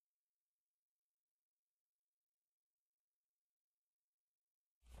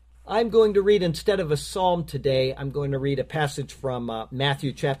I'm going to read, instead of a psalm today, I'm going to read a passage from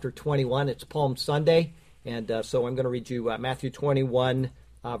Matthew chapter 21. It's Palm Sunday, and so I'm going to read you Matthew 21,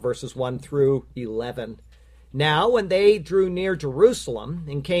 verses 1 through 11. Now, when they drew near Jerusalem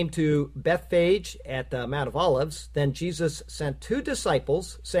and came to Bethphage at the Mount of Olives, then Jesus sent 2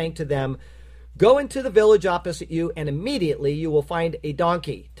 disciples, saying to them, "Go into the village opposite you, and immediately you will find a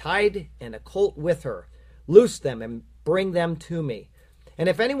donkey tied and a colt with her. Loose them and bring them to me. And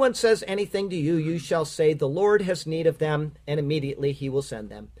if anyone says anything to you, you shall say, 'The Lord has need of them,' and immediately he will send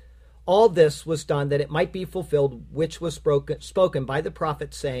them." All this was done that it might be fulfilled, which was spoken by the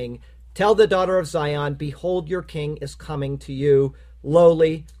prophet, saying, "Tell the daughter of Zion, behold, your king is coming to you,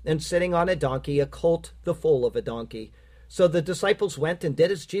 lowly, and sitting on a donkey, a colt, the foal of a donkey." So the disciples went and did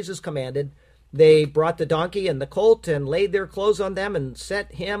as Jesus commanded. They brought the donkey and the colt and laid their clothes on them and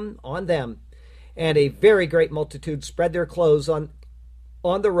set him on them. And a very great multitude spread their clothes on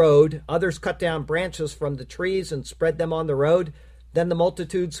the road. Others cut down branches from the trees and spread them on the road. Then the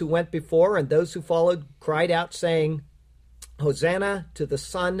multitudes who went before and those who followed cried out, saying, "Hosanna to the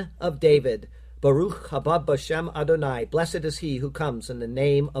Son of David. Baruch haba b'Shem Adonai. Blessed is he who comes in the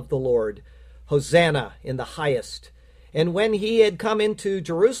name of the Lord. Hosanna in the highest." And when he had come into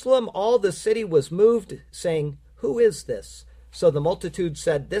Jerusalem, all the city was moved, saying, "Who is this?" So the multitude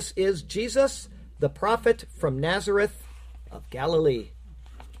said, "This is Jesus, the prophet from Nazareth of Galilee."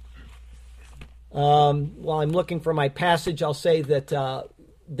 While I'm looking for my passage, I'll say that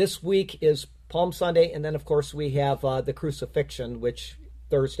this week is Palm Sunday, and then, of course, we have the crucifixion, which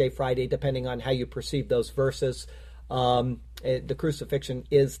Thursday, Friday, depending on how you perceive those verses. The crucifixion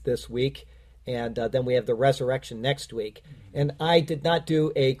is this week, and then we have the resurrection next week. And I did not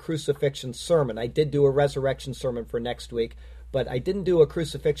do a crucifixion sermon. I did do a resurrection sermon for next week, but I didn't do a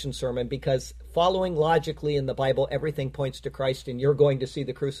crucifixion sermon because following logically in the Bible, everything points to Christ, and you're going to see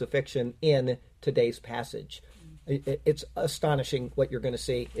the crucifixion in today's passage. It's astonishing what you're going to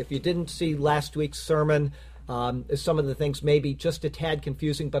see. If you didn't see last week's sermon, some of the things may be just a tad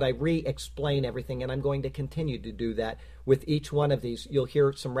confusing, but I re-explain everything, and I'm going to continue to do that with each one of these. You'll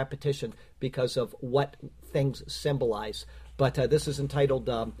hear some repetition because of what things symbolize. But this is entitled,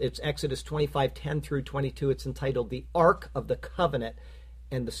 it's Exodus 25:10 through 22. It's entitled The Ark of the Covenant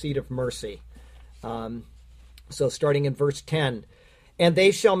and the Seat of Mercy. So starting in verse 10. "And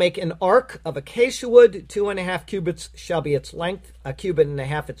they shall make an ark of acacia wood, 2.5 cubits shall be its length, 1.5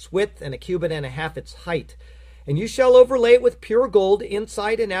 cubits its width, and 1.5 cubits its height. And you shall overlay it with pure gold,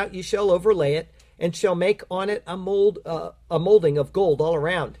 inside and out you shall overlay it, and shall make on it a molding of gold all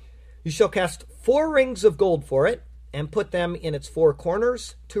around. You shall cast 4 rings of gold for it, and put them in its 4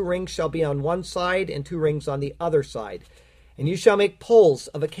 corners. 2 rings shall be on one side, and 2 rings on the other side. And you shall make poles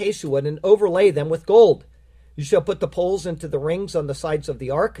of acacia wood, and overlay them with gold. You shall put the poles into the rings on the sides of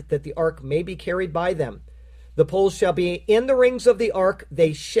the ark, that the ark may be carried by them. The poles shall be in the rings of the ark,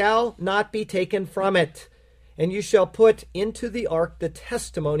 they shall not be taken from it. And you shall put into the ark the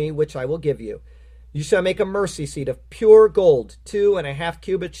testimony which I will give you. You shall make a mercy seat of pure gold. 2.5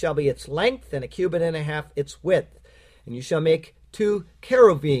 cubits shall be its length, and 1.5 cubits its width. And you shall make 2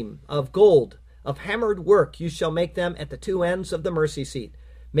 cherubim of gold, of hammered work. You shall make them at the 2 ends of the mercy seat.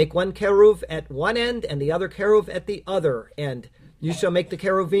 Make 1 cherub at one end, and the other cherub at the other end. You shall make the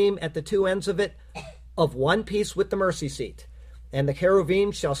cherubim at the 2 ends of it of one piece with the mercy seat. And the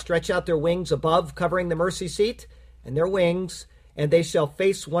cherubim shall stretch out their wings above, covering the mercy seat, and their wings, and they shall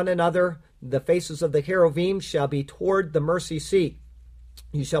face one another. The faces of the cherubim shall be toward the mercy seat.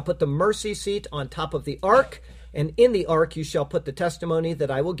 You shall put the mercy seat on top of the ark, and in the ark you shall put the testimony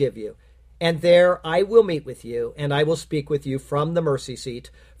that I will give you. And there I will meet with you, and I will speak with you from the mercy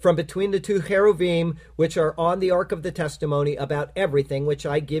seat, from between the 2 cherubim which are on the ark of the testimony, about everything which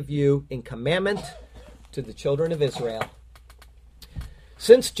I give you in commandment to the children of Israel."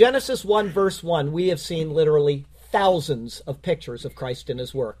 Since Genesis 1 verse 1, we have seen literally thousands of pictures of Christ and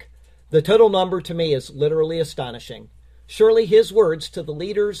his work. The total number to me is literally astonishing. Surely his words to the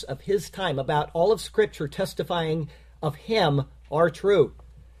leaders of his time about all of Scripture testifying of him are true.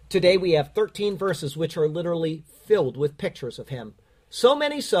 Today we have 13 verses which are literally filled with pictures of him. So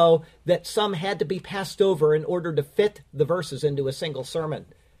many so that some had to be passed over in order to fit the verses into a single sermon.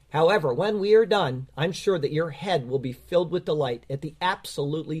 However, when we are done, I'm sure that your head will be filled with delight at the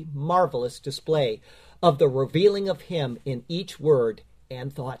absolutely marvelous display of the revealing of him in each word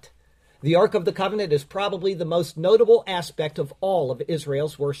and thought. The Ark of the Covenant is probably the most notable aspect of all of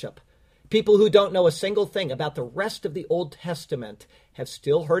Israel's worship. People who don't know a single thing about the rest of the Old Testament have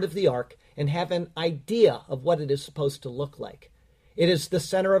still heard of the Ark and have an idea of what it is supposed to look like. It is the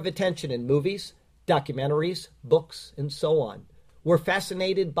center of attention in movies, documentaries, books, and so on. We're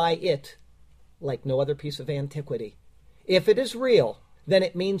fascinated by it like no other piece of antiquity. If it is real, then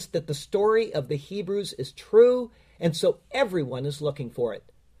it means that the story of the Hebrews is true, and so everyone is looking for it.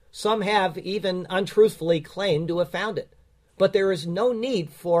 Some have even untruthfully claimed to have found it. But there is no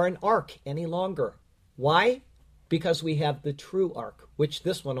need for an ark any longer. Why? Because we have the true ark, which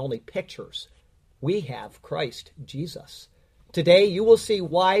this one only pictures. We have Christ Jesus. Today you will see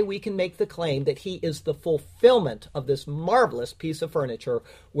why we can make the claim that he is the fulfillment of this marvelous piece of furniture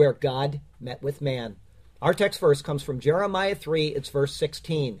where God met with man. Our text verse comes from Jeremiah 3, it's verse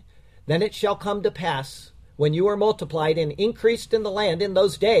 16. Then it shall come to pass, when you are multiplied and increased in the land in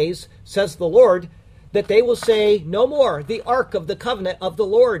those days, says the Lord, that they will say no more, the ark of the covenant of the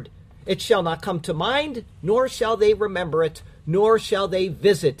Lord. It shall not come to mind, nor shall they remember it, nor shall they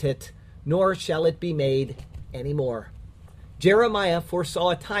visit it, nor shall it be made any more. Jeremiah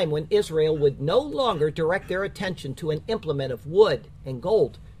foresaw a time when Israel would no longer direct their attention to an implement of wood and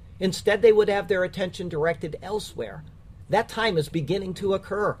gold. Instead, they would have their attention directed elsewhere. That time is beginning to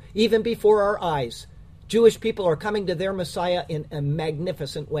occur, even before our eyes. Jewish people are coming to their Messiah in a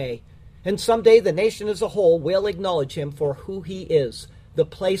magnificent way. And someday the nation as a whole will acknowledge him for who he is, the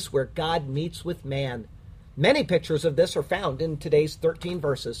place where God meets with man. Many pictures of this are found in today's 13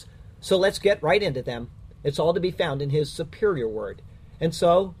 verses, so let's get right into them. It's all to be found in his superior word. And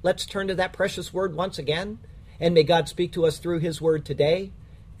so let's turn to that precious word once again, and may God speak to us through his word today,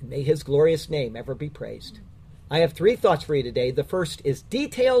 and may his glorious name ever be praised. I have 3 thoughts for you today. The first is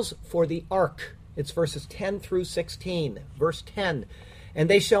details for the ark. It's verses 10 through 16. Verse 10, and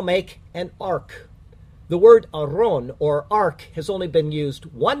they shall make an ark. The word aron, or ark, has only been used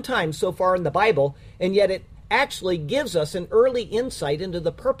one time so far in the Bible, and yet it actually gives us an early insight into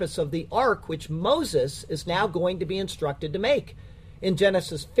the purpose of the ark, which Moses is now going to be instructed to make. In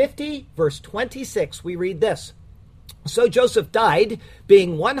Genesis 50, verse 26, we read this. So Joseph died,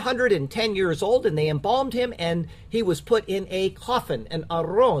 being 110 years old, and they embalmed him, and he was put in a coffin, an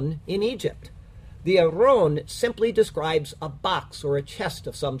aron, in Egypt. The aron simply describes a box or a chest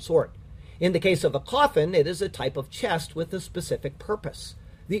of some sort. In the case of a coffin, it is a type of chest with a specific purpose.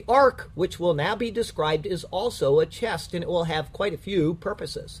 The ark, which will now be described, is also a chest, and it will have quite a few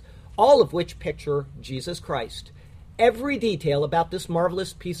purposes, all of which picture Jesus Christ. Every detail about this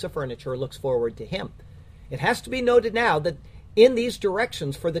marvelous piece of furniture looks forward to him. It has to be noted now that in these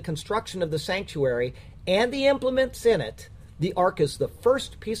directions for the construction of the sanctuary and the implements in it, the ark is the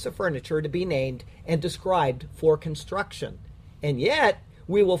first piece of furniture to be named and described for construction. And yet,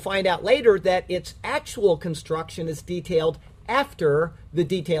 we will find out later that its actual construction is detailed after the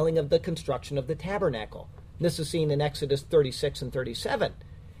detailing of the construction of the tabernacle. This is seen in Exodus 36 and 37.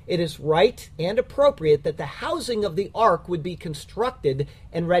 It is right and appropriate that the housing of the ark would be constructed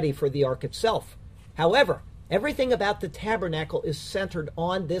and ready for the ark itself. However, everything about the tabernacle is centered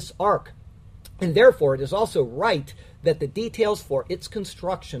on this ark, and therefore it is also right that the details for its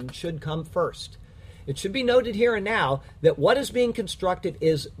construction should come first. It should be noted here and now that what is being constructed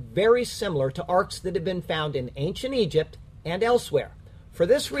is very similar to arks that have been found in ancient Egypt and elsewhere. For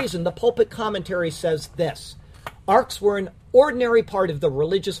this reason, the pulpit commentary says this: arks were an ordinary part of the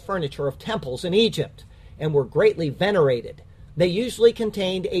religious furniture of temples in Egypt and were greatly venerated. They usually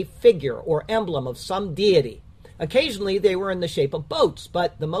contained a figure or emblem of some deity. Occasionally they were in the shape of boats,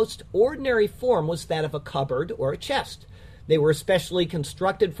 but the most ordinary form was that of a cupboard or a chest. They were especially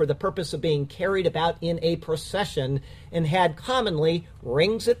constructed for the purpose of being carried about in a procession and had commonly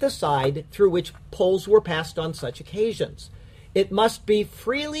rings at the side through which poles were passed on such occasions. It must be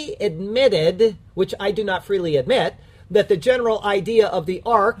freely admitted, which I do not freely admit, that the general idea of the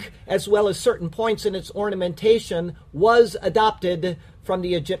ark, as well as certain points in its ornamentation, was adopted from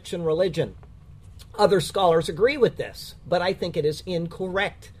the Egyptian religion. Other scholars agree with this, but I think it is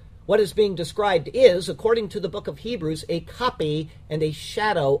incorrect. What is being described is, according to the book of Hebrews, a copy and a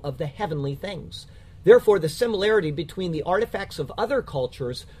shadow of the heavenly things. Therefore, the similarity between the artifacts of other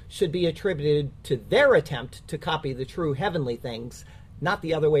cultures should be attributed to their attempt to copy the true heavenly things, not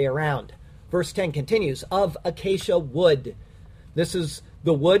the other way around. Verse 10 continues, of acacia wood. This is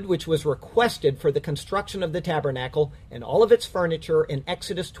the wood which was requested for the construction of the tabernacle and all of its furniture in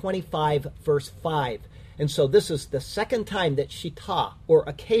Exodus 25, verse 5. And so this is the second time that shittah, or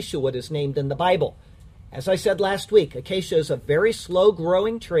acacia wood, is named in the Bible. As I said last week, acacia is a very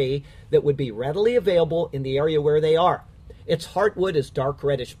slow-growing tree that would be readily available in the area where they are. Its heartwood is dark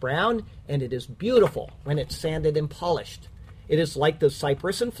reddish-brown, and it is beautiful when it's sanded and polished. It is like the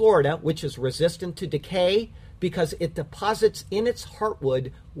cypress in Florida, which is resistant to decay because it deposits in its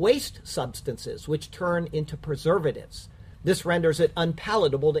heartwood waste substances which turn into preservatives. This renders it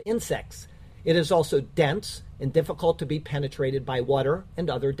unpalatable to insects. It is also dense and difficult to be penetrated by water and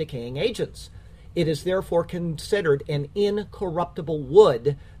other decaying agents. It is therefore considered an incorruptible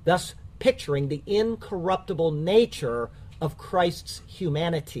wood, thus picturing the incorruptible nature of Christ's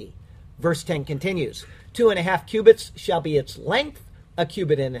humanity. Verse 10 continues, 2.5 cubits shall be its length, 1.5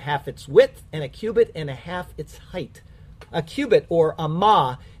 cubits its width, and 1.5 cubits its height. A cubit, or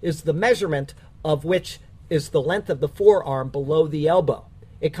amah, is the measurement of which is the length of the forearm below the elbow.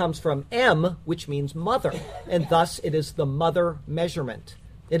 It comes from em, which means mother, and thus it is the mother measurement.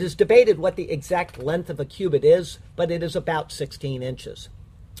 It is debated what the exact length of a cubit is, but it is about 16 inches.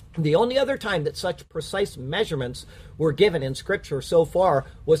 The only other time that such precise measurements were given in Scripture so far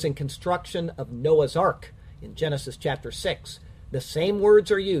was in construction of Noah's Ark in Genesis chapter 6. The same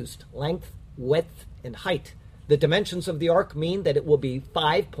words are used, length, width, and height. The dimensions of the ark mean that it will be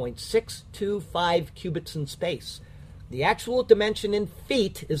 5.625 cubits in space. The actual dimension in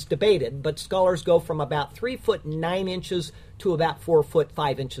feet is debated, but scholars go from about 3 foot 9 inches to about 4 foot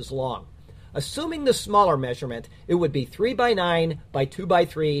 5 inches long. Assuming the smaller measurement, it would be 3 by 9 by 2 by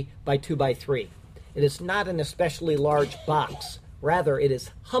 3 by 2 by 3. It is not an especially large box. Rather, it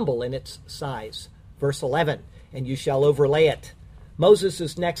is humble in its size. Verse 11, and you shall overlay it. Moses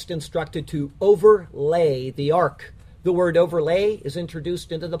is next instructed to overlay the ark. The word overlay is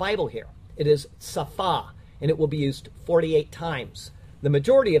introduced into the Bible here. It is tsafah, and it will be used 48 times. The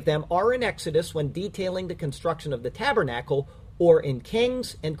majority of them are in Exodus when detailing the construction of the tabernacle, or in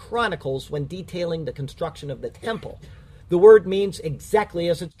Kings and Chronicles when detailing the construction of the temple. The word means exactly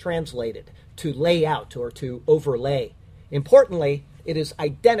as it's translated, to lay out or to overlay. Importantly, it is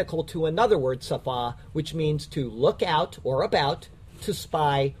identical to another word, tsafah, which means to look out or about, to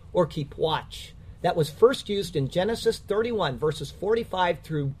spy, or keep watch. That was first used in Genesis 31, verses 45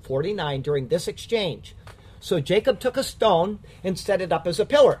 through 49 during this exchange. So Jacob took a stone and set it up as a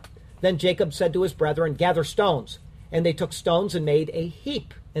pillar. Then Jacob said to his brethren, gather stones. And they took stones and made a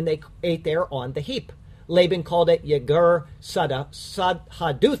heap, and they ate there on the heap. Laban called it Yegur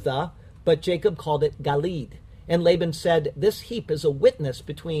Hadutha, but Jacob called it Galid. And Laban said, this heap is a witness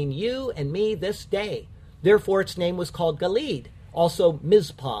between you and me this day. Therefore its name was called Galid. Also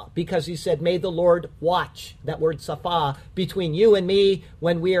Mizpah, because he said, may the Lord watch, that word tsafah, between you and me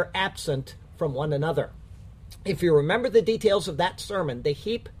when we are absent from one another. If you remember the details of that sermon, the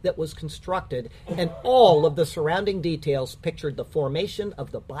heap that was constructed and all of the surrounding details pictured the formation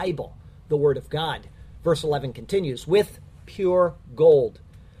of the Bible, the Word of God. Verse 11 continues, with pure gold.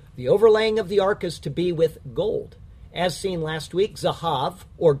 The overlaying of the ark is to be with gold. As seen last week, zahav,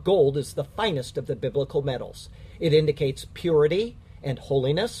 or gold, is the finest of the biblical metals. It indicates purity and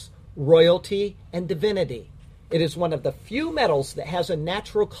holiness, royalty and divinity. It is one of the few metals that has a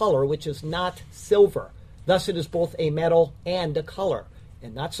natural color which is not silver. Thus it is both a metal and a color,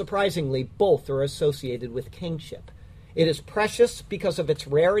 and not surprisingly, both are associated with kingship. It is precious because of its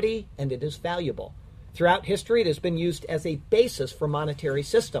rarity, and it is valuable. Throughout history, it has been used as a basis for monetary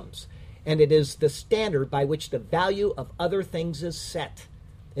systems, and it is the standard by which the value of other things is set.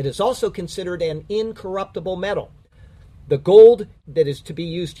 It is also considered an incorruptible metal. The gold that is to be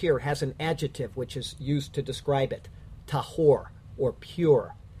used here has an adjective which is used to describe it, tahor, or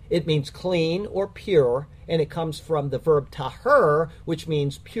pure. It means clean or pure, and it comes from the verb tahir, which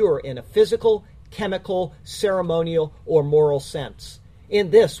means pure in a physical, chemical, ceremonial, or moral sense.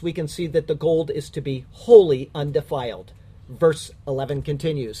 In this, we can see that the gold is to be wholly undefiled. Verse 11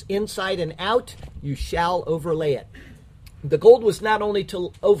 continues, inside and out you shall overlay it. The gold was not only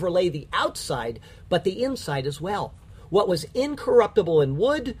to overlay the outside, but the inside as well. What was incorruptible in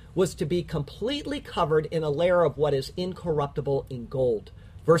wood was to be completely covered in a layer of what is incorruptible in gold.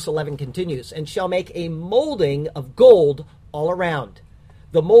 Verse 11 continues, and shall make a molding of gold all around.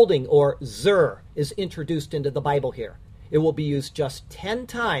 The molding, or zur, is introduced into the Bible here. It will be used just 10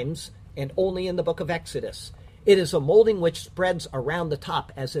 times and only in the book of Exodus. It is a molding which spreads around the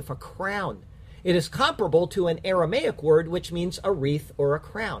top as if a crown. It is comparable to an Aramaic word which means a wreath or a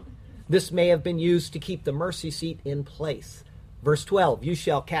crown. This may have been used to keep the mercy seat in place. Verse 12, you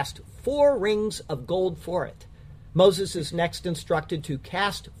shall cast 4 rings of gold for it. Moses is next instructed to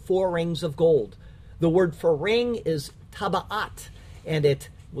cast 4 rings of gold. The word for ring is taba'at, and it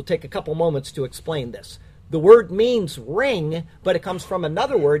will take a couple moments to explain this. The word means ring, but it comes from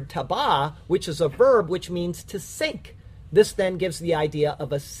another word, taba, which is a verb which means to sink. This then gives the idea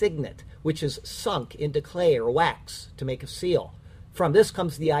of a signet, which is sunk into clay or wax to make a seal. From this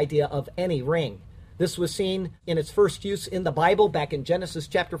comes the idea of any ring. This was seen in its first use in the Bible back in Genesis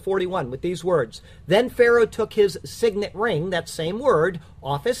chapter 41 with these words. Then Pharaoh took his signet ring, that same word,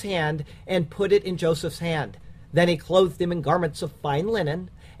 off his hand and put it in Joseph's hand. Then he clothed him in garments of fine linen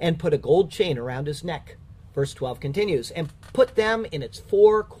and put a gold chain around his neck. Verse 12 continues, and put them in its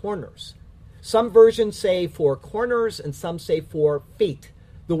 4 corners. Some versions say 4 corners, and some say 4 feet.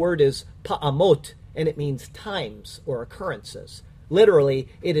 The word is pa'amot, and it means times or occurrences. Literally,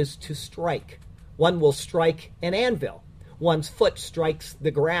 it is to strike. One will strike an anvil. One's foot strikes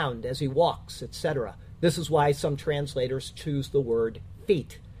the ground as he walks, etc. This is why some translators choose the word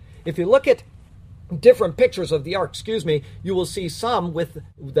feet. If you look at different pictures of the ark, you will see some with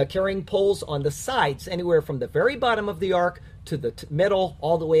the carrying poles on the sides, anywhere from the very bottom of the ark to the middle,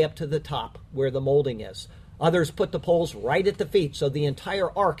 all the way up to the top where the molding is. Others put the poles right at the feet, so the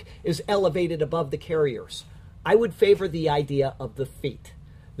entire ark is elevated above the carriers. I would favor the idea of the feet.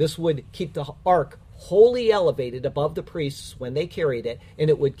 This would keep the ark wholly elevated above the priests when they carried it, and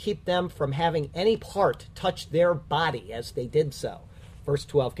it would keep them from having any part touch their body as they did so. Verse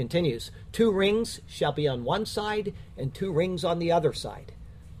 12 continues, 2 rings shall be on one side and 2 rings on the other side.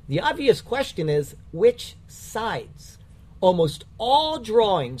 The obvious question is, which sides? Almost all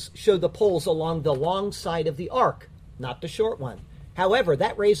drawings show the poles along the long side of the ark, not the short one. However,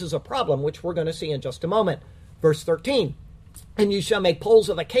 that raises a problem, which we're going to see in just a moment. Verse 13, and you shall make poles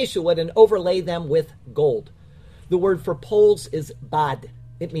of acacia wood and overlay them with gold. The word for poles is bad.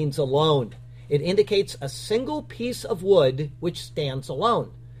 It means alone. It indicates a single piece of wood which stands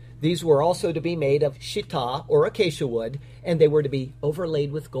alone. These were also to be made of shittah, or acacia wood, and they were to be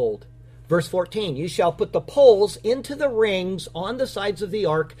overlaid with gold. Verse 14, you shall put the poles into the rings on the sides of the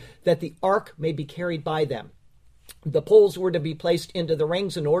ark, that the ark may be carried by them. The poles were to be placed into the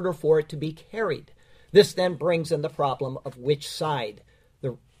rings in order for it to be carried. This then brings in the problem of which side.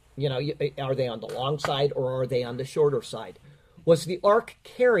 Are they on the long side or are they on the shorter side? Was the ark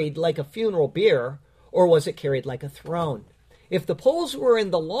carried like a funeral bier, or was it carried like a throne? If the poles were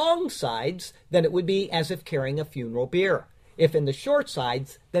in the long sides, then it would be as if carrying a funeral bier. If in the short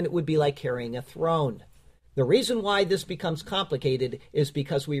sides, then it would be like carrying a throne. The reason why this becomes complicated is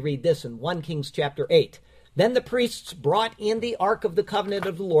because we read this in 1 Kings chapter 8. Then the priests brought in the ark of the covenant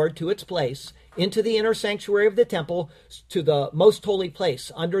of the Lord to its place, into the inner sanctuary of the temple, to the most holy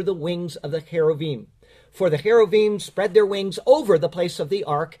place, under the wings of the cherubim. For the cherubim spread their wings over the place of the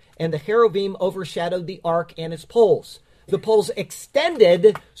ark, and the cherubim overshadowed the ark and its poles. The poles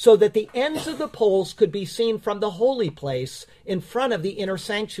extended so that the ends of the poles could be seen from the holy place in front of the inner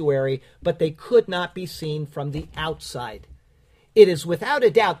sanctuary, but they could not be seen from the outside. It is without a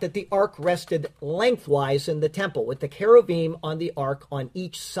doubt that the ark rested lengthwise in the temple, with the cherubim on the ark on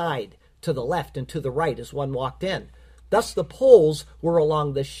each side, to the left and to the right as one walked in. Thus the poles were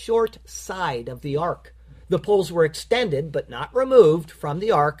along the short side of the ark. The poles were extended, but not removed, from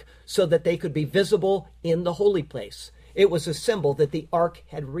the ark so that they could be visible in the holy place. It was a symbol that the ark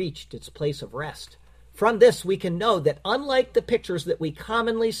had reached its place of rest. From this, we can know that unlike the pictures that we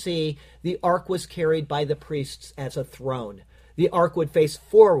commonly see, the ark was carried by the priests as a throne. The ark would face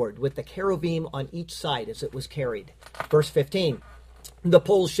forward with the cherubim on each side as it was carried. Verse 15, the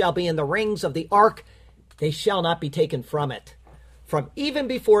poles shall be in the rings of the ark, they shall not be taken from it. From even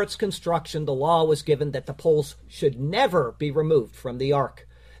before its construction, the law was given that the poles should never be removed from the ark.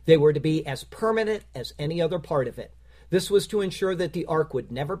 They were to be as permanent as any other part of it. This was to ensure that the ark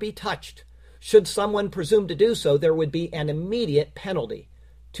would never be touched. Should someone presume to do so, there would be an immediate penalty.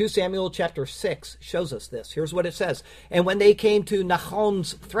 2 Samuel chapter 6 shows us this. Here's what it says. And when they came to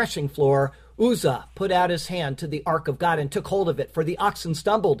Nachon's threshing floor, Uzzah put out his hand to the ark of God and took hold of it, for the oxen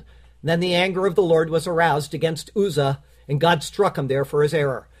stumbled. Then the anger of the Lord was aroused against Uzzah, and God struck him there for his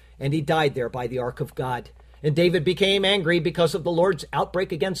error, and he died there by the ark of God. And David became angry because of the Lord's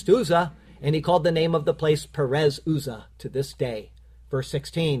outbreak against Uzzah, and he called the name of the place Perez Uzzah to this day. Verse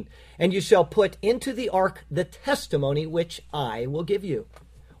 16, and you shall put into the ark the testimony which I will give you.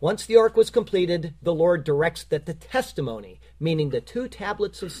 Once the ark was completed, the Lord directs that the testimony, meaning the 2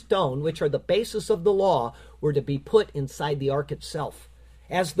 tablets of stone, which are the basis of the law, were to be put inside the ark itself.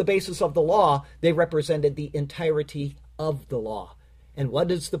 As the basis of the law, they represented the entirety of the law. And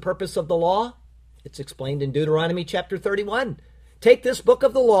what is the purpose of the law? It's explained in Deuteronomy chapter 31. Take this book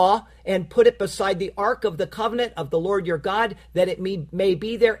of the law and put it beside the ark of the covenant of the Lord your God, that it may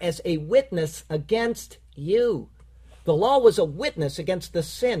be there as a witness against you. The law was a witness against the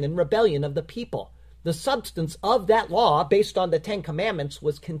sin and rebellion of the people. The substance of that law, based on the 10 Commandments,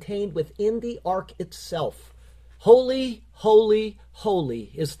 was contained within the ark itself. Holy, holy,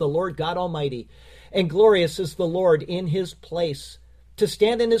 holy is the Lord God Almighty, and glorious is the Lord in his place. To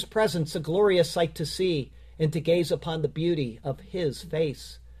stand in his presence, a glorious sight to see, and to gaze upon the beauty of his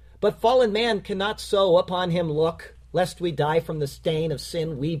face. But fallen man cannot so upon him look, lest we die from the stain of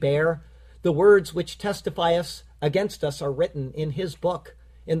sin we bear. The words which testify us against us are written in his book.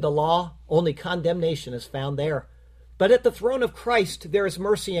 In the law, only condemnation is found there. But at the throne of Christ, there is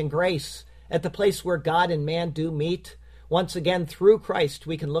mercy and grace. At the place where God and man do meet, once again through Christ,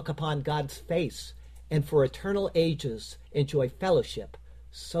 we can look upon God's face and for eternal ages enjoy fellowship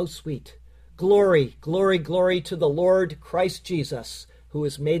so sweet. Glory, glory, glory to the Lord Christ Jesus, who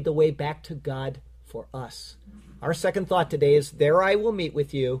has made the way back to God for us. Our second thought today is, there I will meet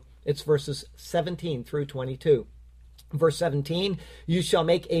with you. It's verses 17 through 22. Verse 17, you shall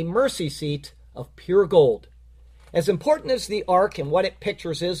make a mercy seat of pure gold. As important as the ark and what it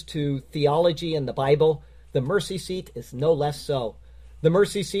pictures is to theology in the Bible, the mercy seat is no less so. The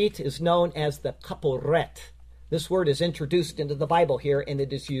mercy seat is known as the kaporet. This word is introduced into the Bible here, and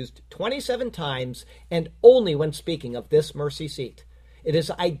it is used 27 times, and only when speaking of this mercy seat. It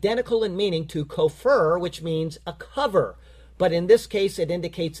is identical in meaning to kofer, which means a cover, but in this case it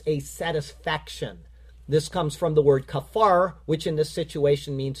indicates a satisfaction. This comes from the word kafar, which in this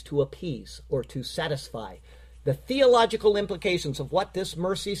situation means to appease or to satisfy. The theological implications of what this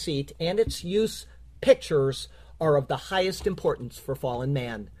mercy seat and its use pictures are of the highest importance for fallen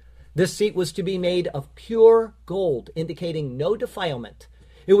man. This seat was to be made of pure gold, indicating no defilement.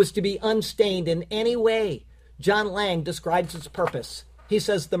 It was to be unstained in any way. John Lang describes its purpose. He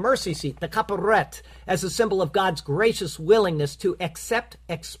says the mercy seat, the kaporet, as a symbol of God's gracious willingness to accept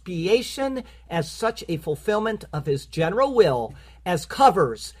expiation as such a fulfillment of his general will as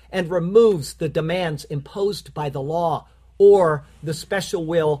covers and removes the demands imposed by the law or the special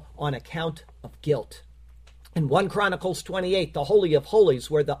will on account of guilt. In 1 Chronicles 28, the Holy of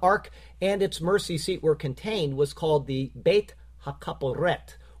Holies, where the ark and its mercy seat were contained, was called the Beit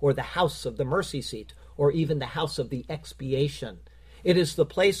HaKaporet, or the house of the mercy seat, or even the house of the expiation. It is the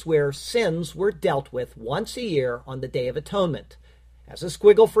place where sins were dealt with once a year on the Day of Atonement. As a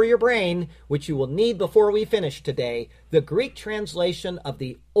squiggle for your brain, which you will need before we finish today, the Greek translation of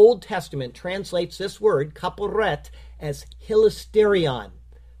the Old Testament translates this word, kaporet, as hilasterion.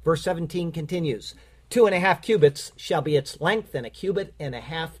 Verse 17 continues, 2.5 cubits shall be its length, and 1.5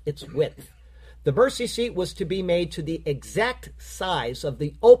 cubits its width. The mercy seat was to be made to the exact size of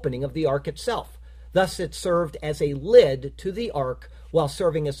the opening of the ark itself. Thus it served as a lid to the ark while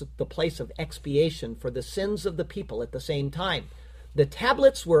serving as the place of expiation for the sins of the people at the same time. The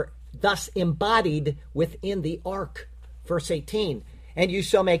tablets were thus embodied within the ark. Verse 18, and you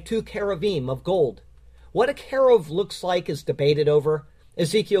shall make 2 cherubim of gold. What a cherub looks like is debated over.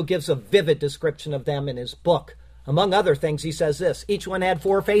 Ezekiel gives a vivid description of them in his book. Among other things, he says this, each one had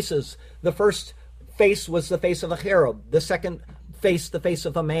 4 faces. The first face was the face of a cherub. The second face, the face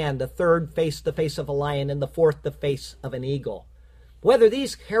of a man. The third face, the face of a lion. And the fourth, the face of an eagle. Whether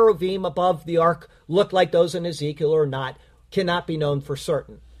these cherubim above the ark look like those in Ezekiel or not cannot be known for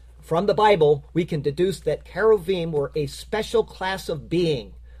certain. From the Bible, we can deduce that cherubim were a special class of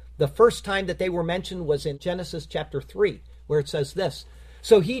being. The first time that they were mentioned was in Genesis chapter 3, where it says this,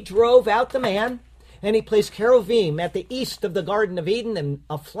 so he drove out the man, and he placed cherubim at the east of the Garden of Eden, and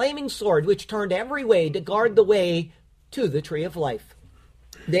a flaming sword which turned every way to guard the way to the tree of life.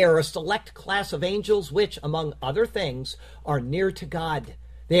 They are a select class of angels which, among other things, are near to God.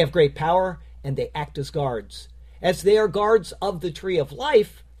 They have great power, and they act as guards. As they are guards of the tree of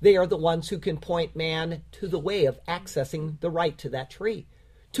life, they are the ones who can point man to the way of accessing the right to that tree.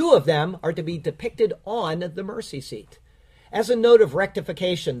 2 of them are to be depicted on the mercy seat. As a note of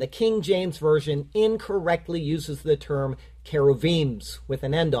rectification, the King James Version incorrectly uses the term cherubims with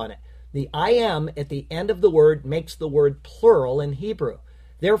an end on it. The I am at the end of the word makes the word plural in Hebrew.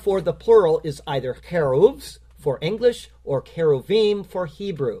 Therefore, the plural is either cherubs for English or cherubim for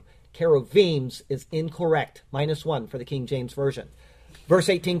Hebrew. Cherubims is incorrect, -1 for the King James Version. Verse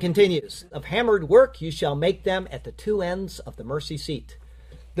 18 continues, of hammered work you shall make them at the 2 ends of the mercy seat.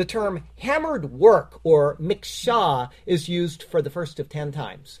 The term hammered work, or mikshah, is used for the first of 10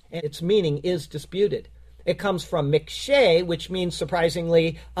 times, and its meaning is disputed. It comes from mikshe, which means,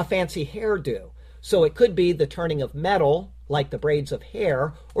 surprisingly, a fancy hairdo. So it could be the turning of metal, like the braids of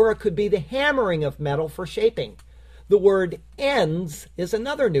hair, or it could be the hammering of metal for shaping. The word ends is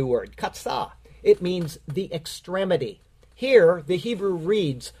another new word, katsah. It means the extremity. Here, the Hebrew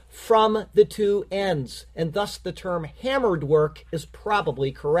reads, from the 2 ends, and thus the term hammered work is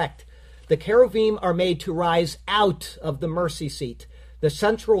probably correct. The cherubim are made to rise out of the mercy seat. The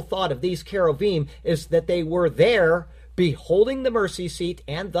central thought of these cherubim is that they were there, beholding the mercy seat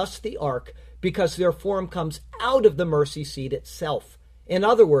and thus the ark, because their form comes out of the mercy seat itself. In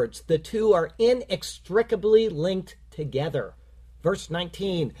other words, the 2 are inextricably linked together. Verse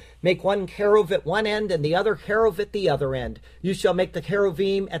 19, make 1 cherub at one end and the other cherub at the other end. You shall make the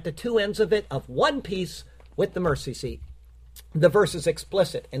cherubim at the 2 ends of it of one piece with the mercy seat. The verse is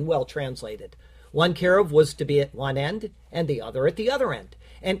explicit and well translated. One cherub was to be at one end and the other at the other end,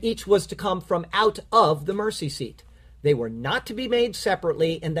 and each was to come from out of the mercy seat. They were not to be made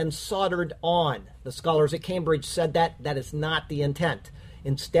separately and then soldered on. The scholars at Cambridge said that is not the intent.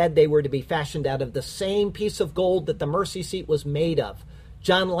 Instead, they were to be fashioned out of the same piece of gold that the mercy seat was made of.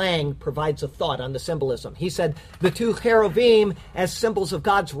 John Lang provides a thought on the symbolism. He said, the two cherubim as symbols of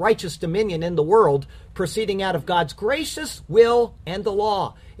God's righteous dominion in the world, proceeding out of God's gracious will and the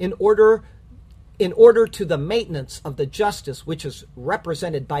law, in order to the maintenance of the justice which is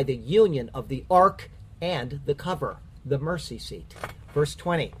represented by the union of the ark and the cover, the mercy seat. Verse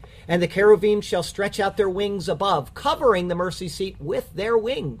 20, and the cherubim shall stretch out their wings above, covering the mercy seat with their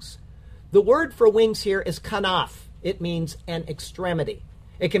wings. The word for wings here is kanaf. It means an extremity.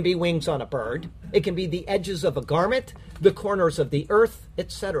 It can be wings on a bird. It can be the edges of a garment, the corners of the earth,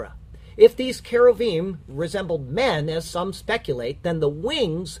 etc. If these cherubim resembled men, as some speculate, then the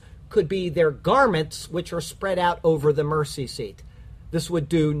wings could be their garments which are spread out over the mercy seat. This would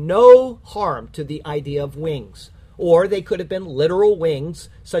do no harm to the idea of wings. Or they could have been literal wings,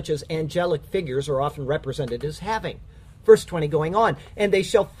 such as angelic figures are often represented as having. Verse 20 going on, and they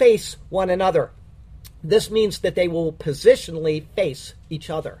shall face one another. This means that they will positionally face each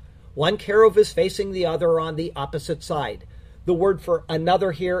other. One cherub is facing the other on the opposite side. The word for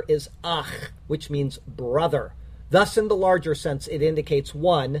another here is ach, which means brother. Thus, in the larger sense, it indicates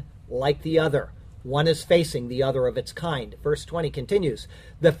one like the other. One is facing the other of its kind. Verse 20 continues,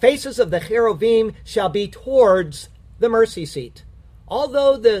 the faces of the cherubim shall be towards the mercy seat.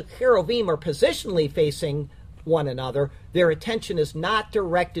 Although the cherubim are positionally facing one another, their attention is not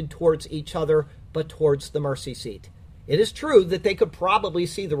directed towards each other, but towards the mercy seat. It is true that they could probably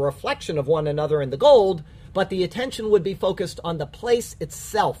see the reflection of one another in the gold, but the attention would be focused on the place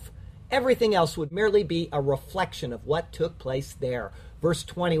itself. Everything else would merely be a reflection of what took place there. Verse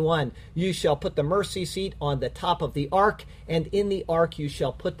 21, you shall put the mercy seat on the top of the ark, and in the ark you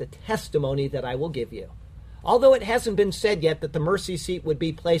shall put the testimony that I will give you. Although it hasn't been said yet that the mercy seat would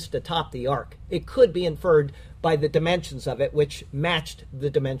be placed atop the ark, it could be inferred by the dimensions of it, which matched the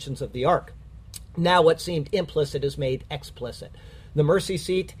dimensions of the ark. Now what seemed implicit is made explicit. The mercy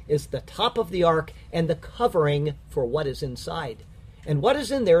seat is the top of the ark and the covering for what is inside. And what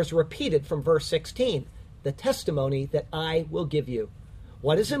is in there is repeated from verse 16, the testimony that I will give you.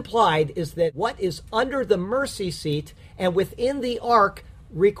 What is implied is that what is under the mercy seat and within the ark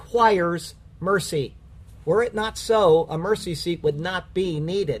requires mercy. Were it not so, a mercy seat would not be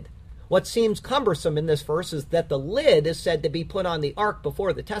needed. What seems cumbersome in this verse is that the lid is said to be put on the ark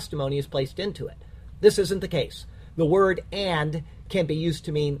before the testimony is placed into it. This isn't the case. The word and can be used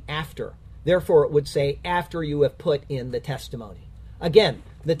to mean after. Therefore, it would say after you have put in the testimony. Again,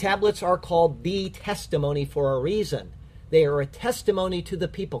 the tablets are called the testimony for a reason. They are a testimony to the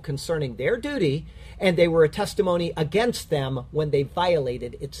people concerning their duty, and they were a testimony against them when they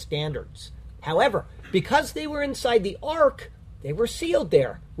violated its standards. However, because they were inside the ark, they were sealed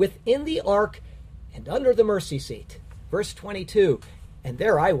there, within the ark and under the mercy seat. Verse 22, and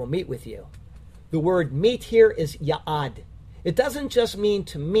there I will meet with you. The word meet here is ya'ad. It doesn't just mean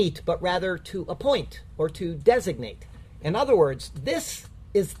to meet, but rather to appoint or to designate. In other words, this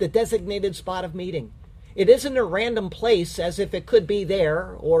is the designated spot of meeting. It isn't a random place as if it could be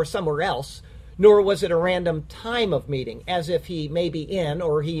there or somewhere else, nor was it a random time of meeting as if he may be in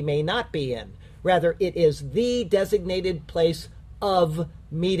or he may not be in. Rather, it is the designated place of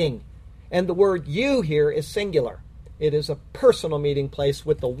meeting. And the word you here is singular. It is a personal meeting place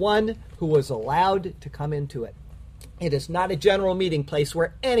with the one who was allowed to come into it. It is not a general meeting place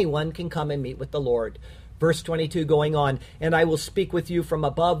where anyone can come and meet with the Lord. Verse 22 going on, and I will speak with you from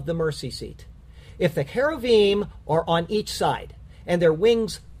above the mercy seat. If the cherubim are on each side, and their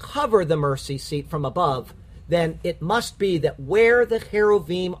wings cover the mercy seat from above, then it must be that where the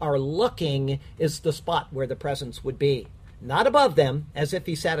cherubim are looking is the spot where the presence would be. Not above them, as if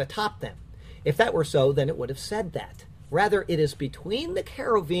he sat atop them. If that were so, then it would have said that. Rather, it is between the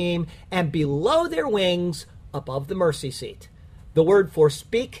cherubim and below their wings above the mercy seat. The word for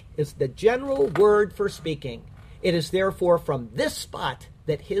speak is the general word for speaking. It is therefore from this spot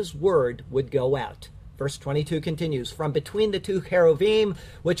that his word would go out. Verse 22 continues, from between the two cherubim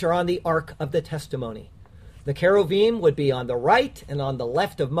which are on the ark of the testimony. The cherubim would be on the right and on the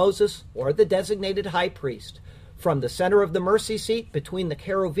left of Moses, or the designated high priest. From the center of the mercy seat, between the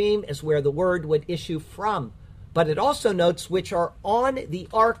cherubim, is where the word would issue from. But it also notes which are on the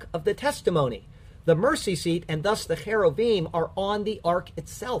ark of the testimony. The mercy seat, and thus the cherubim, are on the ark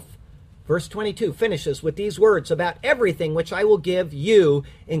itself. Verse 22 finishes with these words about everything which I will give you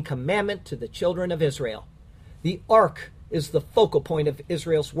in commandment to the children of Israel. The ark is the focal point of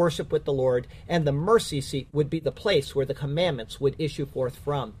Israel's worship with the Lord, and the mercy seat would be the place where the commandments would issue forth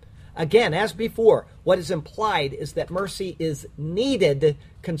from. Again, as before, what is implied is that mercy is needed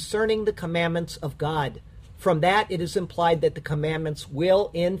concerning the commandments of God. From that, it is implied that the commandments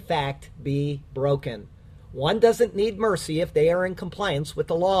will, in fact, be broken. One doesn't need mercy if they are in compliance with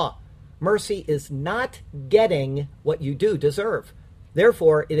the law. Mercy is not getting what you do deserve.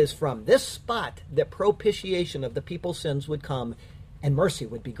 Therefore, it is from this spot that propitiation of the people's sins would come, and mercy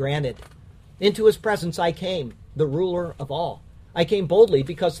would be granted. Into his presence I came, the ruler of all. I came boldly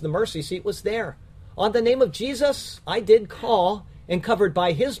because the mercy seat was there. On the name of Jesus I did call, and covered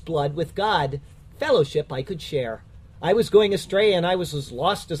by his blood with God, fellowship I could share. I was going astray, and I was as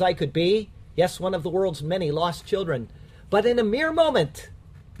lost as I could be. Yes, one of the world's many lost children. But in a mere moment,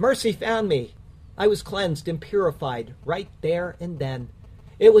 mercy found me. I was cleansed and purified right there and then.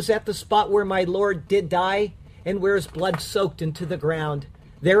 It was at the spot where my Lord did die, and where his blood soaked into the ground.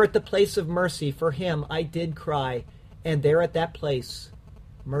 There at the place of mercy for him I did cry, and there at that place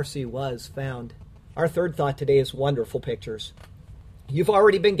mercy was found. Our third thought today is wonderful pictures. You've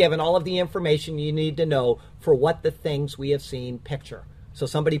already been given all of the information you need to know for what the things we have seen picture. So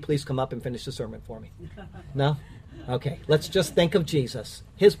somebody please come up and finish the sermon for me. No? Okay, let's just think of Jesus,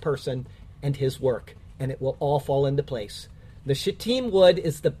 his person, and his work, and it will all fall into place. The shittim wood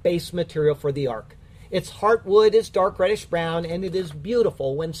is the base material for the ark. Its heartwood is dark reddish brown, and it is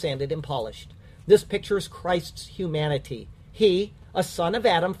beautiful when sanded and polished. This pictures Christ's humanity. He, a son of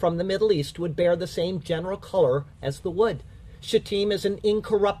Adam from the Middle East, would bear the same general color as the wood. Shittim is an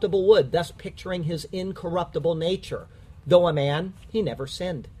incorruptible wood, thus picturing his incorruptible nature. Though a man, he never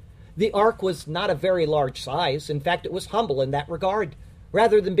sinned. The ark was not a very large size. In fact, it was humble in that regard.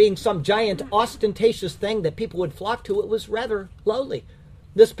 Rather than being some giant, ostentatious thing that people would flock to, it was rather lowly.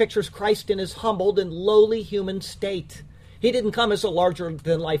 This pictures Christ in his humbled and lowly human state. He didn't come as a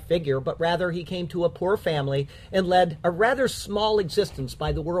larger-than-life figure, but rather he came to a poor family and led a rather small existence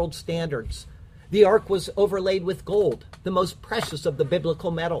by the world's standards. The ark was overlaid with gold, the most precious of the biblical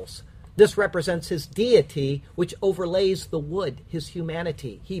metals. This represents his deity, which overlays the wood, his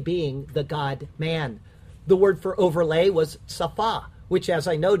humanity, he being the God-man. The word for overlay was safa, which, as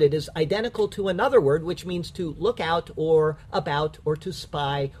I noted, is identical to another word which means to look out or about or to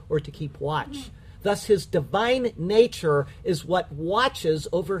spy or to keep watch. Thus, his divine nature is what watches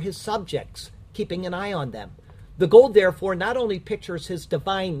over his subjects, keeping an eye on them. The gold, therefore, not only pictures his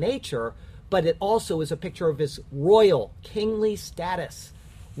divine nature, but it also is a picture of his royal, kingly status.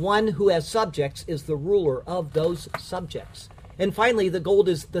 One who has subjects is the ruler of those subjects. And finally, the gold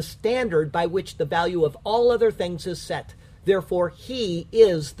is the standard by which the value of all other things is set. Therefore, he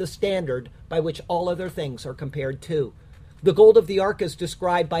is the standard by which all other things are compared to. The gold of the ark is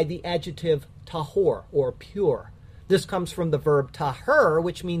described by the adjective tahor, or pure. This comes from the verb tahir,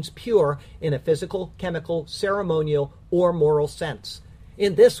 which means pure in a physical, chemical, ceremonial, or moral sense.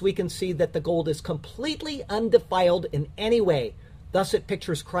 In this, we can see that the gold is completely undefiled in any way. Thus, it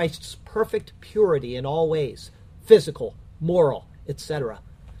pictures Christ's perfect purity in all ways, physical, moral, etc.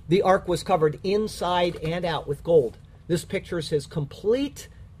 The ark was covered inside and out with gold. This pictures his complete,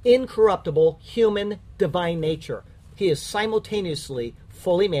 incorruptible, human, divine nature. He is simultaneously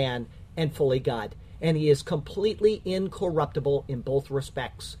fully man and fully God, and he is completely incorruptible in both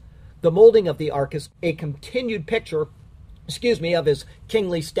respects. The molding of the ark is a continued picture, of his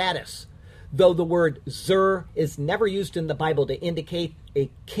kingly status. Though the word zur is never used in the Bible to indicate a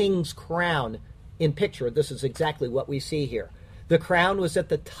king's crown in picture, this is exactly what we see here. The crown was at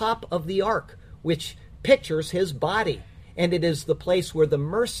the top of the ark, which pictures his body, and it is the place where the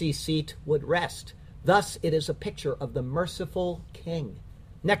mercy seat would rest. Thus, it is a picture of the merciful king.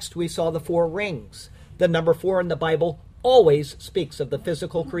 Next, we saw the 4 rings. The number 4 in the Bible always speaks of the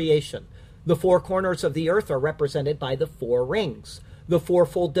physical creation. The 4 corners of the earth are represented by the 4 rings. The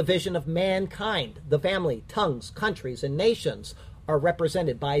fourfold division of mankind, the family, tongues, countries, and nations, are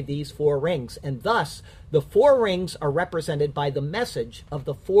represented by these 4 rings. And thus, the 4 rings are represented by the message of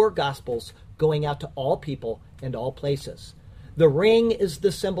the 4 Gospels going out to all people and all places. The ring is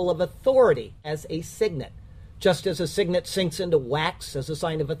the symbol of authority as a signet. Just as a signet sinks into wax as a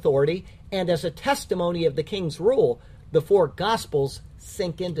sign of authority and as a testimony of the king's rule, the 4 Gospels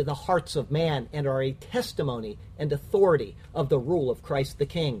sink into the hearts of man and are a testimony and authority of the rule of Christ the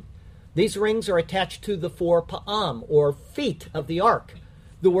King. These rings are attached to the 4 pa'am, or feet of the ark.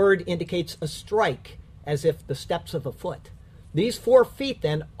 The word indicates a strike, as if the steps of a foot. These 4 feet,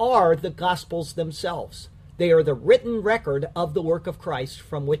 then, are the Gospels themselves. They are the written record of the work of Christ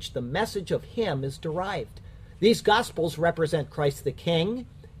from which the message of him is derived. These Gospels represent Christ the King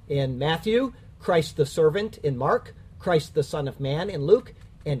in Matthew, Christ the servant in Mark, Christ the Son of Man in Luke,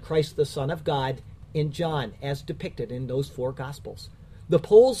 and Christ the Son of God in John, as depicted in those 4 Gospels. The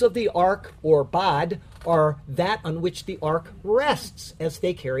poles of the ark, or bod, are that on which the ark rests as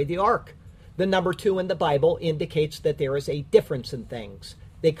they carry the ark. The number 2 in the Bible indicates that there is a difference in things.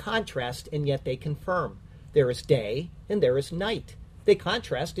 They contrast, and yet they confirm. There is day, and there is night. They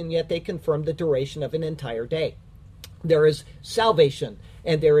contrast, and yet they confirm the duration of an entire day. There is salvation,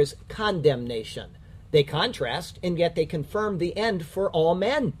 and there is condemnation. They contrast, and yet they confirm the end for all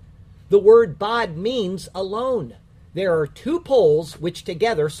men. The word bod means alone. There are 2 poles which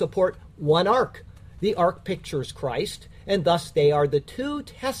together support one ark. The ark pictures Christ, and thus they are the 2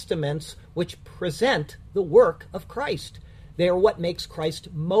 testaments which present the work of Christ. They are what makes Christ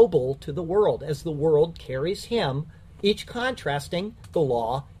mobile to the world, as the world carries him, each contrasting the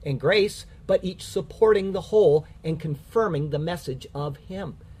law and grace, but each supporting the whole and confirming the message of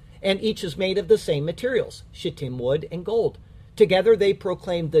him. And each is made of the same materials, shittim wood and gold. Together they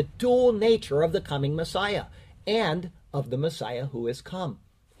proclaim the dual nature of the coming Messiah and of the Messiah who is come.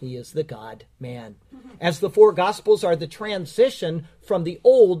 He is the God-man. As the 4 Gospels are the transition from the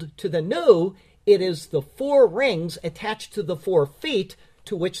old to the new, it is the 4 rings attached to the 4 feet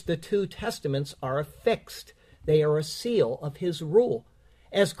to which the 2 testaments are affixed. They are a seal of his rule.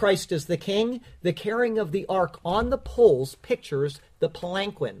 As Christ is the king, the carrying of the ark on the poles pictures the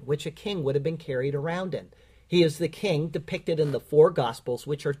palanquin, which a king would have been carried around in. He is the king depicted in the 4 Gospels,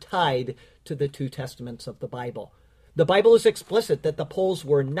 which are tied to the 2 testaments of the Bible. The Bible is explicit that the poles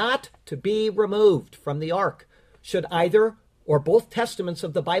were not to be removed from the ark. Should either or both testaments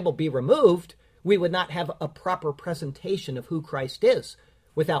of the Bible be removed, we would not have a proper presentation of who Christ is.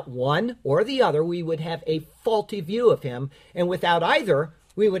 Without one or the other, we would have a faulty view of him, and without either,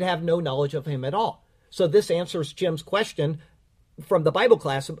 we would have no knowledge of him at all. So this answers Jim's question from the Bible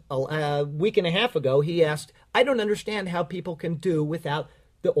class a week and a half ago. He asked, I don't understand how people can do without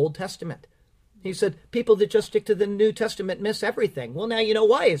the Old Testament. He said, people that just stick to the New Testament miss everything. Well, now you know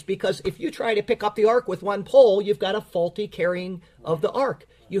why. It's because if you try to pick up the ark with one pole, you've got a faulty carrying of the ark.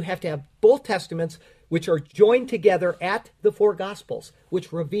 You have to have both testaments, which are joined together at the 4 Gospels,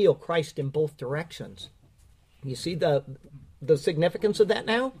 which reveal Christ in both directions. You see the significance of that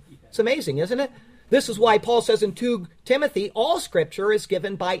now? It's amazing, isn't it? This is why Paul says in 2 Timothy, all Scripture is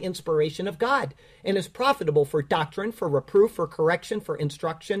given by inspiration of God and is profitable for doctrine, for reproof, for correction, for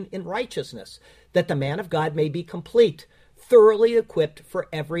instruction in righteousness, that the man of God may be complete, thoroughly equipped for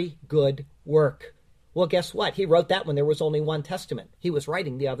every good work. Well, guess what? He wrote that when there was only one testament. He was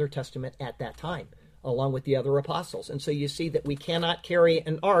writing the other testament at that time, along with the other apostles. And so you see that we cannot carry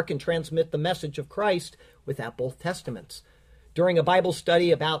an ark and transmit the message of Christ without both testaments. During a Bible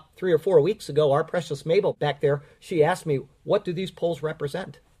study about 3 or 4 weeks ago, our precious Mabel back there, she asked me, what do these poles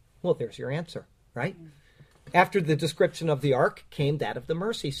represent? Well, there's your answer, right? After the description of the ark came that of the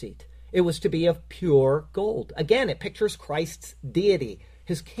mercy seat. It was to be of pure gold. Again, it pictures Christ's deity,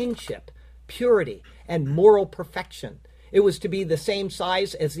 his kingship, purity, and moral perfection. It was to be the same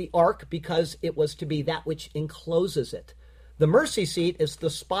size as the ark because it was to be that which encloses it. The mercy seat is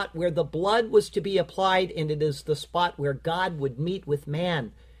the spot where the blood was to be applied, and it is the spot where God would meet with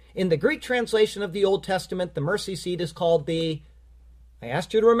man. In the Greek translation of the Old Testament, the mercy seat is called I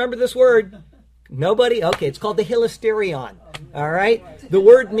asked you to remember this word. Nobody? Okay, it's called the hilasterion. All right? The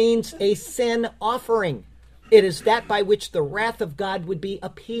word means a sin offering. It is that by which the wrath of God would be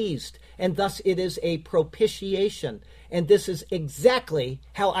appeased, and thus it is a propitiation. And this is exactly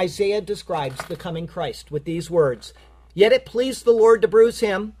how Isaiah describes the coming Christ with these words. Yet it pleased the Lord to bruise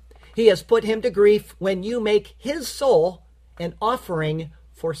him. He has put him to grief when you make his soul an offering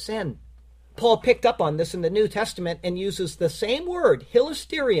for sin. Paul picked up on this in the New Testament and uses the same word,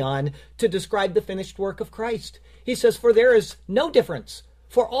 hilasterion, to describe the finished work of Christ. He says, for there is no difference,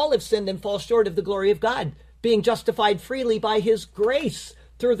 for all have sinned and fall short of the glory of God, being justified freely by his grace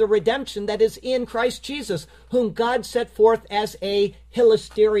through the redemption that is in Christ Jesus, whom God set forth as a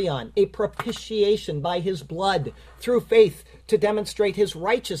hilasterion, a propitiation by his blood, through faith to demonstrate his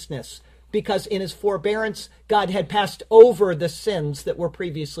righteousness, because in his forbearance God had passed over the sins that were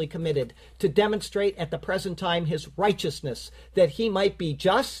previously committed, to demonstrate at the present time his righteousness, that he might be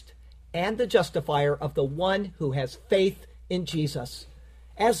just and the justifier of the one who has faith in Jesus.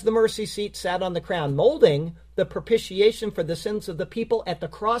 As the mercy seat sat on the crown molding, the propitiation for the sins of the people at the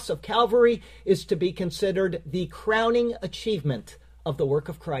cross of Calvary is to be considered the crowning achievement of the work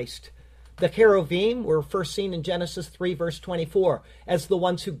of Christ. The cherubim were first seen in Genesis 3, verse 24, as the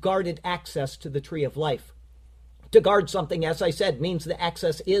ones who guarded access to the tree of life. To guard something, as I said, means the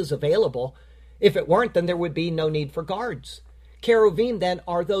access is available. If it weren't, then there would be no need for guards. Cherubim, then,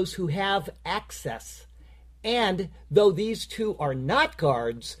 are those who have access. And though these two are not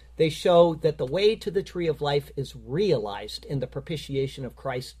guards, they show that the way to the tree of life is realized in the propitiation of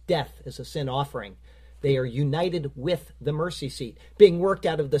Christ's death as a sin offering. They are united with the mercy seat, being worked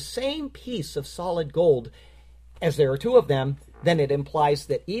out of the same piece of solid gold. As there are two of them, then it implies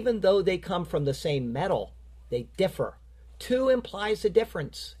that even though they come from the same metal, they differ. Two implies a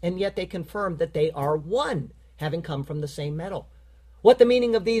difference, and yet they confirm that they are one, having come from the same metal. What the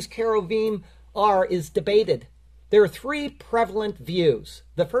meaning of these cherubim are is debated. There are three prevalent views.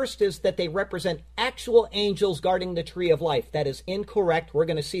 The first is that they represent actual angels guarding the tree of life. That is incorrect. We're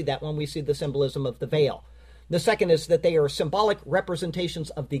going to see that when we see the symbolism of the veil. The second is that they are symbolic representations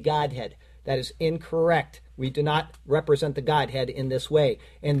of the Godhead. That is incorrect. We do not represent the Godhead in this way.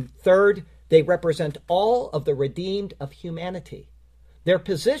 And third, they represent all of the redeemed of humanity. Their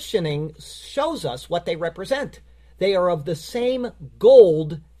positioning shows us what they represent. They are of the same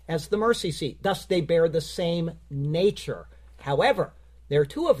gold as the mercy seat. Thus, they bear the same nature. However, there are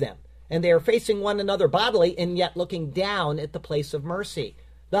two of them, and they are facing one another bodily and yet looking down at the place of mercy.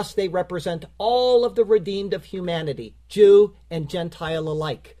 Thus, they represent all of the redeemed of humanity, Jew and Gentile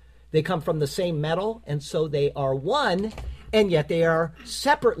alike. They come from the same metal, and so they are one, and yet they are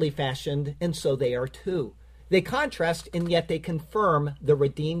separately fashioned, and so they are two. They contrast, and yet they confirm the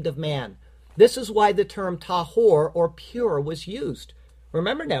redeemed of man. This is why the term tahor, or pure, was used.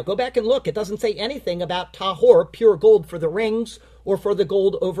 Remember now, go back and look. It doesn't say anything about tahor, pure gold for the rings, or for the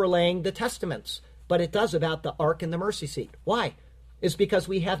gold overlaying the testaments. But it does about the ark and the mercy seat. Why? It's because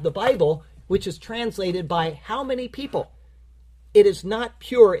we have the Bible, which is translated by how many people? It is not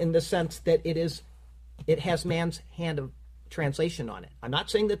pure in the sense that it has man's hand of translation on it. I'm not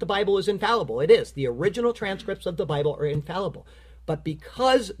saying that the Bible is infallible. It is. The original transcripts of the Bible are infallible. But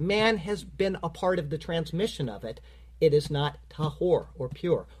because man has been a part of the transmission of it, it is not tahor, or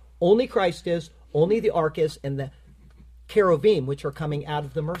pure. Only Christ is, only the ark is, and the cherubim, which are coming out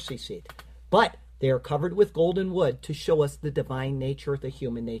of the mercy seat. But they are covered with golden wood to show us the divine nature, the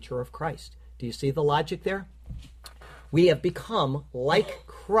human nature of Christ. Do you see the logic there? We have become like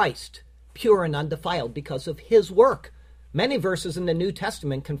Christ, pure and undefiled, because of his work. Many verses in the New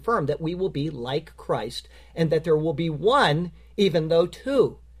Testament confirm that we will be like Christ, and that there will be one, even though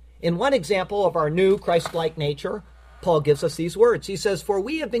two. In one example of our new Christ-like nature, Paul gives us these words. He says, "For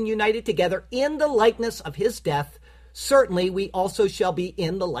we have been united together in the likeness of his death. Certainly we also shall be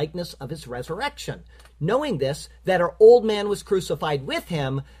in the likeness of his resurrection. Knowing this, that our old man was crucified with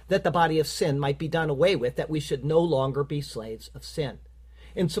him, that the body of sin might be done away with, that we should no longer be slaves of sin."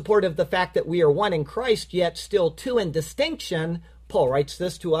 In support of the fact that we are one in Christ, yet still two in distinction, Paul writes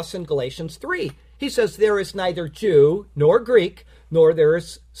this to us in Galatians 3. He says, "There is neither Jew nor Greek, nor there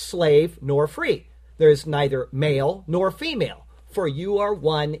is slave nor free. There is neither male nor female, for you are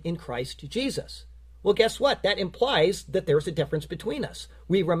one in Christ Jesus." Well, guess what? That implies that there's a difference between us.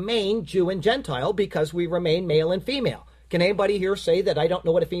 We remain Jew and Gentile because we remain male and female. Can anybody here say that I don't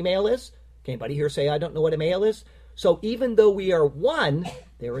know what a female is? Can anybody here say I don't know what a male is? So even though we are one,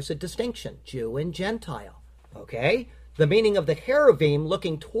 there is a distinction, Jew and Gentile. Okay? The meaning of the cherubim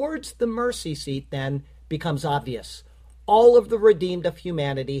looking towards the mercy seat then becomes obvious. All of the redeemed of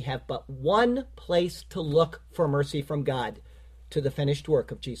humanity have but one place to look for mercy from God, to the finished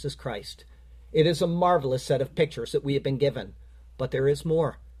work of Jesus Christ. It is a marvelous set of pictures that we have been given, but there is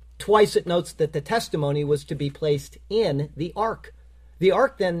more. Twice it notes that the testimony was to be placed in the ark. The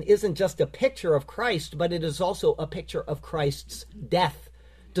ark then isn't just a picture of Christ, but it is also a picture of Christ's death.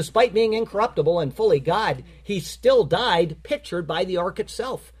 Despite being incorruptible and fully God, he still died, pictured by the ark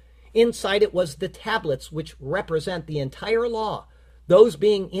itself. Inside it was the tablets, which represent the entire law. Those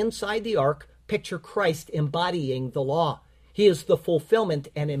being inside the ark picture Christ embodying the law. He is the fulfillment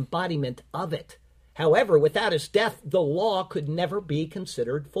and embodiment of it. However, without his death, the law could never be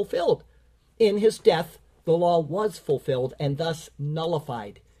considered fulfilled. In his death, the law was fulfilled and thus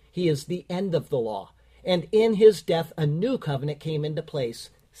nullified. He is the end of the law. And in his death, a new covenant came into place,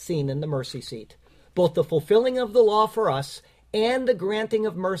 seen in the mercy seat. Both the fulfilling of the law for us and the granting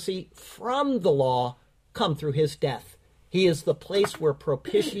of mercy from the law come through his death. He is the place where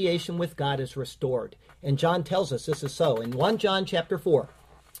propitiation with God is restored. And John tells us this is so. In 1 John chapter 4,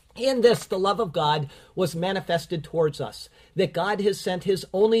 "In this the love of God was manifested towards us, that God has sent his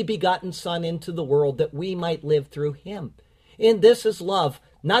only begotten Son into the world that we might live through him. In this is love,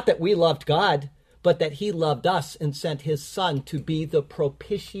 not that we loved God, but that he loved us and sent his Son to be the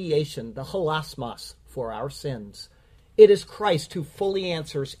propitiation, the hilasmos, for our sins." It is Christ who fully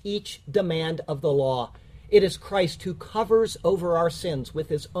answers each demand of the law. It is Christ who covers over our sins with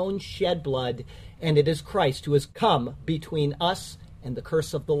his own shed blood, and it is Christ who has come between us and the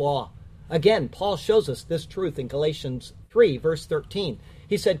curse of the law. Again, Paul shows us this truth in Galatians 3, verse 13.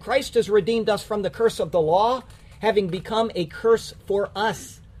 He said, Christ has redeemed us from the curse of the law, having become a curse for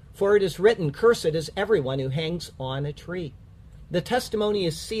us. For it is written, cursed is everyone who hangs on a tree. The testimony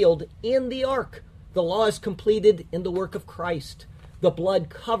is sealed in the ark. The law is completed in the work of Christ. The blood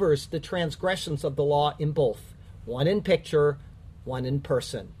covers the transgressions of the law in both, one in picture, one in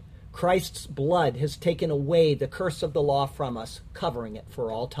person. Christ's blood has taken away the curse of the law from us, covering it for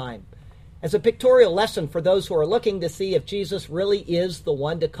all time. As a pictorial lesson for those who are looking to see if Jesus really is the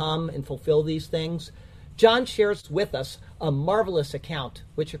one to come and fulfill these things, John shares with us a marvelous account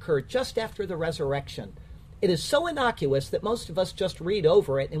which occurred just after the resurrection. It is so innocuous that most of us just read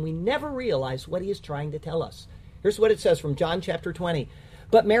over it and we never realize what he is trying to tell us. Here's what it says from John chapter 20.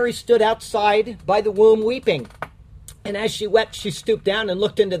 But Mary stood outside by the womb weeping. And as she wept, she stooped down and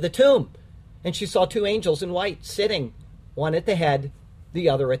looked into the tomb. And she saw two angels in white sitting, one at the head, the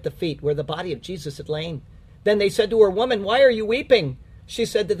other at the feet, where the body of Jesus had lain. Then they said to her, Woman, why are you weeping? She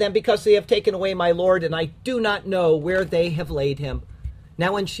said to them, Because they have taken away my Lord, and I do not know where they have laid him.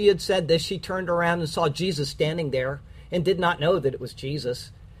 Now when she had said this, she turned around and saw Jesus standing there, and did not know that it was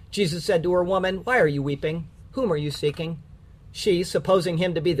Jesus. Jesus said to her, Woman, why are you weeping? Whom are you seeking? She, supposing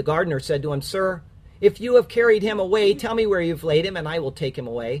him to be the gardener, said to him, Sir, if you have carried him away, tell me where you've laid him, and I will take him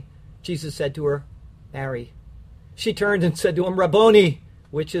away. Jesus said to her, Mary. She turned and said to him, Rabboni,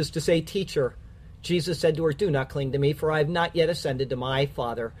 which is to say, Teacher. Jesus said to her, Do not cling to me, for I have not yet ascended to my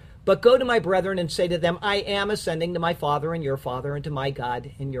Father. But go to my brethren and say to them, I am ascending to my Father and your Father, and to my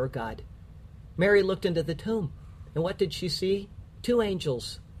God and your God. Mary looked into the tomb, and what did she see? Two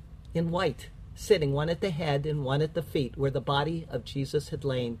angels in white, sitting, one at the head and one at the feet, where the body of Jesus had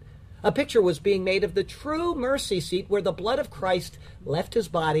lain. A picture was being made of the true mercy seat where the blood of Christ left his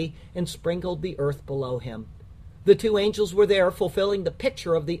body and sprinkled the earth below him. The two angels were there fulfilling the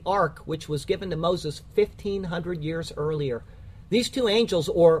picture of the ark which was given to Moses 1,500 years earlier. These two angels,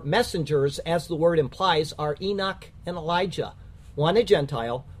 or messengers, as the word implies, are Enoch and Elijah, one a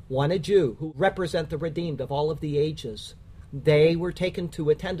Gentile, one a Jew, who represent the redeemed of all of the ages. They were taken to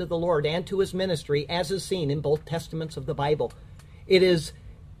attend to the Lord and to his ministry, as is seen in both testaments of the Bible. It is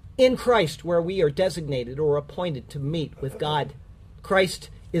in Christ where we are designated or appointed to meet with God. Christ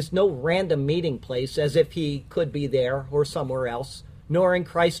is no random meeting place as if he could be there or somewhere else, nor in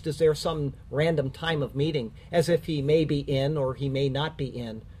Christ is there some random time of meeting as if he may be in or he may not be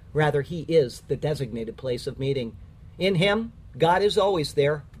in. Rather, he is the designated place of meeting. In him, God is always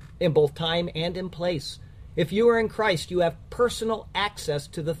there, in both time and in place. If you are in Christ, you have personal access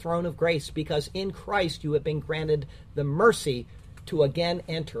to the throne of grace because in Christ you have been granted the mercy to again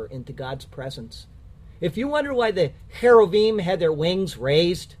enter into God's presence. If you wonder why the cherubim had their wings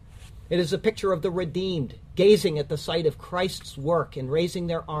raised, it is a picture of the redeemed, gazing at the sight of Christ's work and raising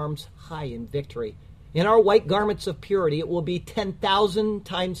their arms high in victory. In our white garments of purity, it will be 10,000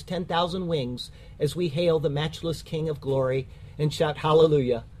 times 10,000 wings as we hail the matchless King of glory and shout,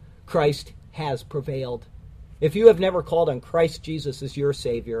 Hallelujah, Christ has prevailed. If you have never called on Christ Jesus as your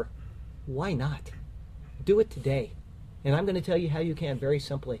Savior, why not? Do it today. And I'm going to tell you how you can very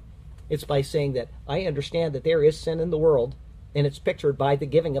simply. It's by saying that I understand that there is sin in the world, and it's pictured by the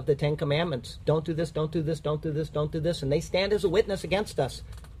giving of the Ten Commandments. Don't do this, don't do this, don't do this, don't do this. And they stand as a witness against us.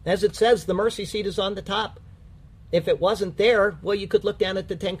 As it says, the mercy seat is on the top. If it wasn't there, well, you could look down at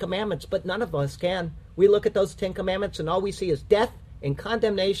the Ten Commandments, but none of us can. We look at those Ten Commandments, and all we see is death and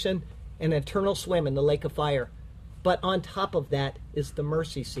condemnation and an eternal swim in the lake of fire. But on top of that is the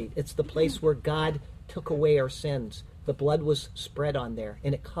mercy seat. It's the place where God took away our sins. The blood was spread on there,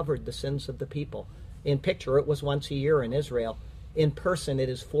 and it covered the sins of the people. In picture, it was once a year in Israel. In person, it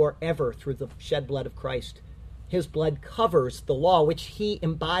is forever through the shed blood of Christ. His blood covers the law, which he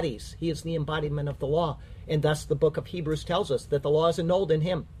embodies. He is the embodiment of the law. And thus the book of Hebrews tells us that the law is annulled in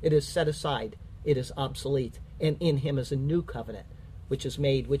him. It is set aside. It is obsolete. And in him is a new covenant, which is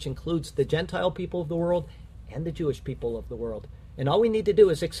made, which includes the Gentile people of the world and the Jewish people of the world. And all we need to do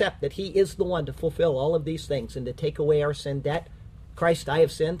is accept that he is the one to fulfill all of these things and to take away our sin debt. Christ, I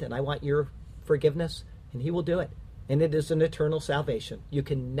have sinned, and I want your forgiveness, and he will do it. And it is an eternal salvation. You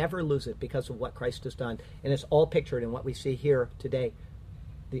can never lose it because of what Christ has done. And it's all pictured in what we see here today.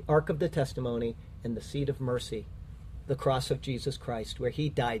 The Ark of the Testimony and the Seat of Mercy, the cross of Jesus Christ, where he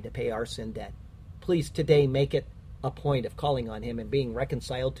died to pay our sin debt. Please today make it a point of calling on him and being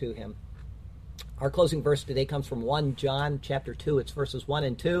reconciled to him. Our closing verse today comes from 1 John chapter 2. It's verses 1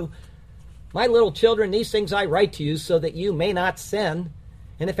 and 2. My little children, these things I write to you so that you may not sin.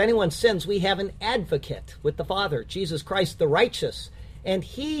 And if anyone sins, we have an advocate with the Father, Jesus Christ the righteous. And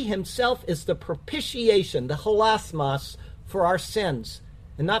he himself is the propitiation, the hilasmos, for our sins.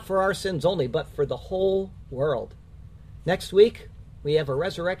 and not for our sins only, but for the whole world. Next week, we have a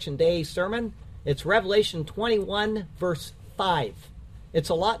Resurrection Day sermon. It's Revelation 21, verse 5. It's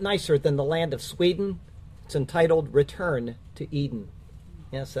a lot nicer than the land of Sweden. It's entitled Return to Eden.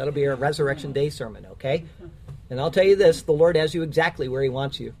 Yes, that'll be our Resurrection Day sermon, okay? And I'll tell you this, the Lord has you exactly where he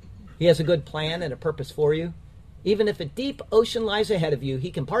wants you. He has a good plan and a purpose for you. Even if a deep ocean lies ahead of you, he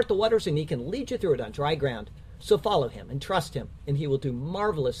can part the waters and he can lead you through it on dry ground. So follow him and trust him, and he will do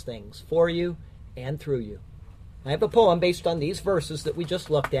marvelous things for you and through you. I have a poem based on these verses that we just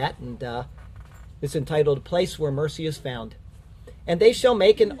looked at, and it's entitled A Place Where Mercy is Found. And they shall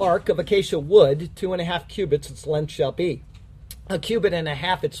make an ark of acacia wood, 2.5 cubits its length shall be. 1.5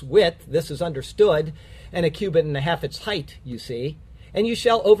 cubits its width, this is understood, and 1.5 cubits its height, you see. And you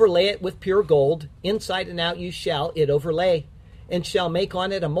shall overlay it with pure gold, inside and out you shall it overlay, and shall make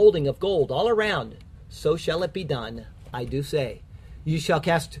on it a molding of gold all around. So shall it be done, I do say. You shall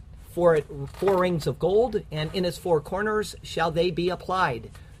cast for it 4 rings of gold, and in its 4 corners shall they be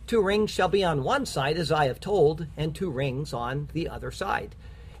applied. 2 rings shall be on one side, as I have told, and 2 rings on the other side.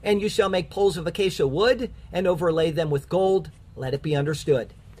 And you shall make poles of acacia wood, and overlay them with gold. Let it be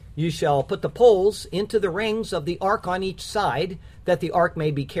understood. You shall put the poles into the rings of the ark on each side, that the ark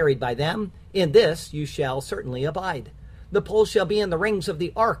may be carried by them. In this you shall certainly abide. The poles shall be in the rings of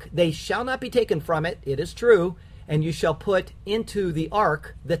the ark. They shall not be taken from it, it is true. And you shall put into the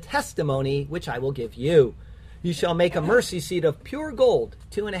ark the testimony which I will give you. You shall make a mercy seat of pure gold.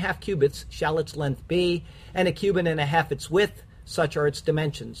 2.5 cubits shall its length be, and 1.5 cubits its width. Such are its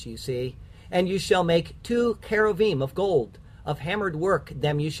dimensions, you see. And you shall make 2 cherubim of gold. Of hammered work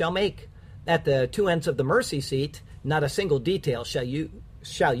them you shall make. At the 2 ends of the mercy seat, not a single detail shall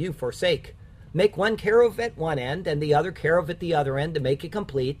you forsake. Make 1 cherub at one end, and the other cherub at the other end, to make it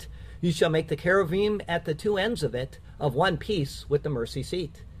complete. You shall make the cherubim at the 2 ends of it, of one piece with the mercy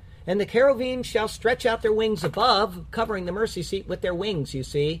seat. And the cherubim shall stretch out their wings above, covering the mercy seat with their wings, you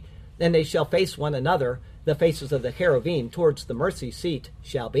see. Then they shall face one another. The faces of the cherubim towards the mercy seat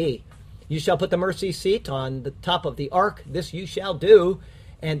shall be. You shall put the mercy seat on the top of the ark. This you shall do.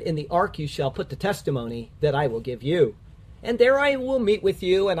 And in the ark you shall put the testimony that I will give you. And there I will meet with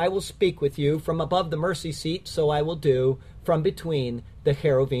you, and I will speak with you from above the mercy seat, so I will do from between the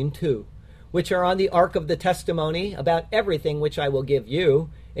cherubim 2, which are on the ark of the testimony, about everything which I will give you,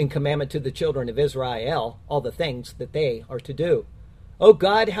 in commandment to the children of Israel, all the things that they are to do. O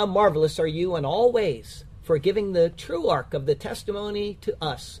God, how marvelous are you in all ways, for giving the true ark of the testimony to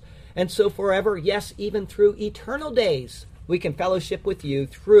us. And so forever, yes, even through eternal days, we can fellowship with you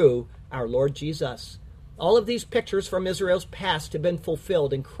through our Lord Jesus. All of these pictures from Israel's past have been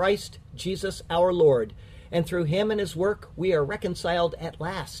fulfilled in Christ Jesus our Lord. And through him and his work, we are reconciled at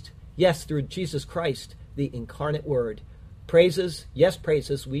last. Yes, through Jesus Christ, the incarnate Word. Praises, yes,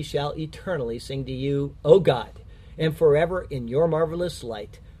 praises, we shall eternally sing to you, O God. And forever in your marvelous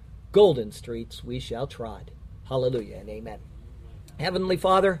light, golden streets we shall trod. Hallelujah and amen. Heavenly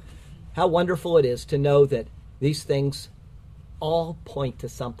Father, how wonderful it is to know that these things all point to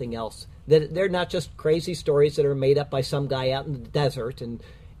something else. That they're not just crazy stories that are made up by some guy out in the desert and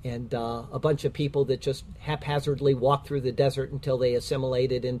a bunch of people that just haphazardly walked through the desert until they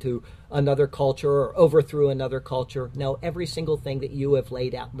assimilated into another culture or overthrew another culture. No, every single thing that you have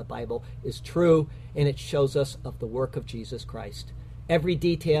laid out in the Bible is true, and it shows us of the work of Jesus Christ. Every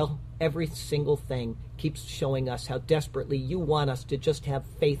detail, every single thing keeps showing us how desperately you want us to just have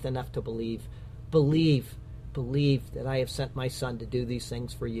faith enough to believe. Believe that I have sent my Son to do these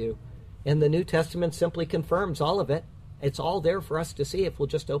things for you. And the New Testament simply confirms all of it. It's all there for us to see if we'll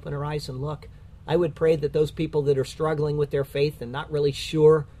just open our eyes and look. I would pray that those people that are struggling with their faith and not really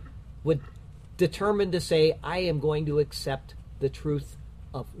sure would determine to say, I am going to accept the truth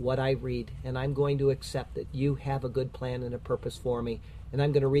of what I read, and I'm going to accept that you have a good plan and a purpose for me, and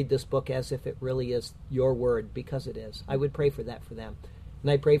I'm going to read this book as if it really is your word, because it is. I would pray for that for them. And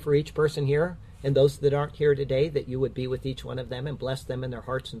I pray for each person here and those that aren't here today, that you would be with each one of them and bless them in their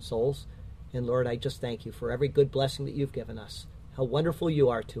hearts and souls. And Lord, I just thank you for every good blessing that you've given us. How wonderful you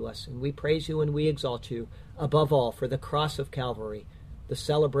are to us. And we praise you and we exalt you above all for the cross of Calvary, the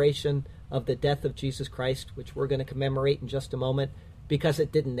celebration of the death of Jesus Christ, which we're going to commemorate in just a moment, because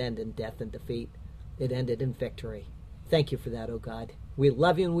it didn't end in death and defeat. It ended in victory. Thank you for that, O God. We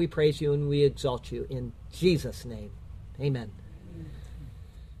love you and we praise you and we exalt you in Jesus' name. Amen.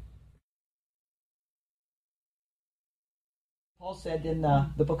 Paul said in the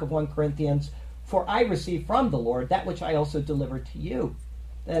book of 1 Corinthians, for I received from the Lord that which I also delivered to you,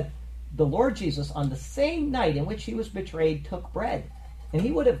 that the Lord Jesus, on the same night in which he was betrayed, took bread. And he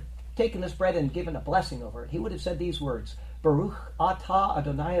would have taken this bread and given a blessing over it. He would have said these words, Baruch atah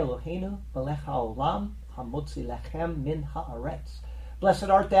Adonai Eloheinu melech haolam hamotzi lechem min haaretz. Blessed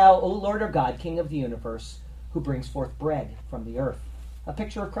art thou, O Lord our God, King of the universe, who brings forth bread from the earth. A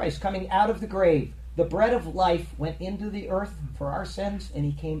picture of Christ coming out of the grave. The bread of life went into the earth for our sins, and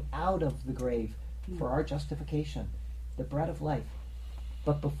he came out of the grave for our justification. The bread of life.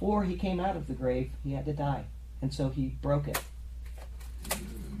 But before he came out of the grave, he had to die. And so he broke it.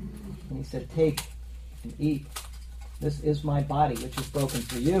 And he said, take and eat. This is my body, which is broken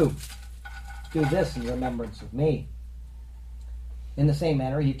for you. Do this in remembrance of me. In the same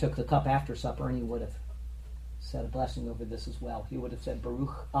manner, he took the cup after supper, and he would have said a blessing over this as well. He would have said,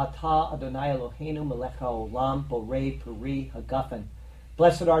 Baruch atah Adonai Eloheinu melech haolam borei peri hagafen.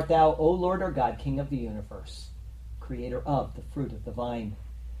 Blessed art thou, O Lord our God, King of the universe, creator of the fruit of the vine.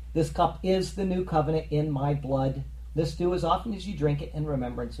 This cup is the new covenant in my blood. This do as often as you drink it in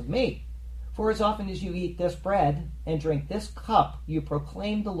remembrance of me. For as often as you eat this bread and drink this cup, you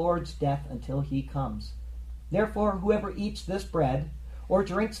proclaim the Lord's death until he comes. Therefore, whoever eats this bread or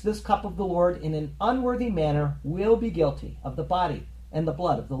drinks this cup of the Lord in an unworthy manner will be guilty of the body and the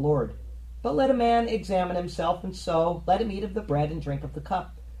blood of the Lord. But let a man examine himself, and so let him eat of the bread and drink of the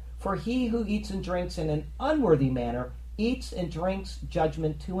cup. For he who eats and drinks in an unworthy manner eats and drinks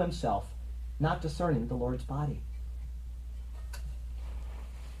judgment to himself, not discerning the Lord's body.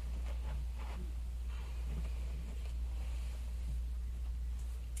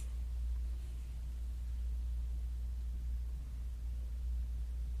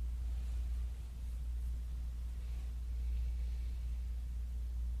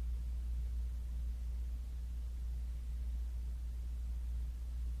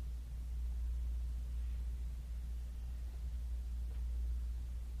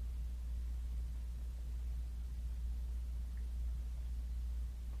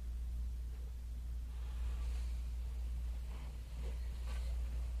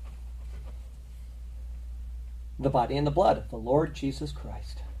 The body and the blood of the Lord Jesus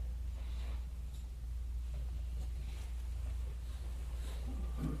Christ.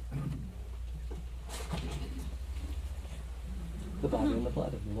 The body and the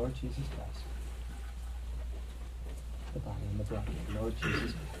blood of the Lord Jesus Christ. The body and the blood of the Lord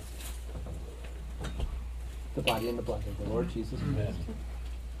Jesus Christ. The body and the blood of the Lord Jesus Christ.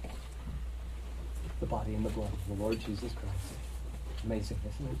 The body and the blood of the Lord Jesus Christ. Amazing,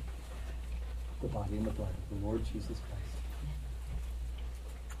 isn't it? The body and the blood of the Lord Jesus Christ.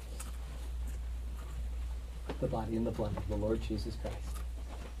 The body and the blood of the Lord Jesus Christ.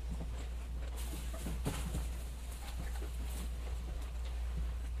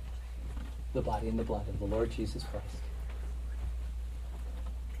 The body and the blood of the Lord Jesus Christ.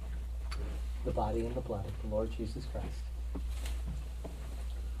 The body and the blood of the Lord Jesus Christ.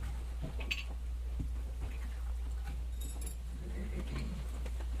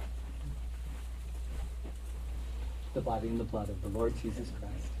 The body and the blood of the Lord Jesus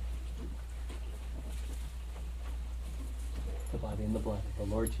Christ. The body and the blood of the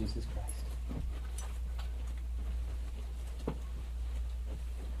Lord Jesus Christ.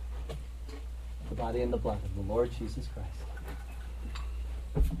 The body and the blood of the Lord Jesus Christ.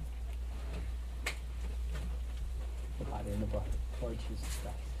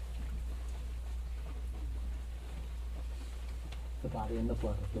 The body and the blood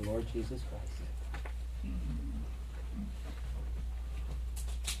of the Lord Jesus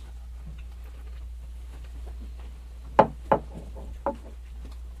Christ.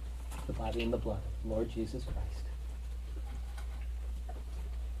 The body and the blood of the Lord Jesus Christ. The body and the blood of the Lord Jesus Christ.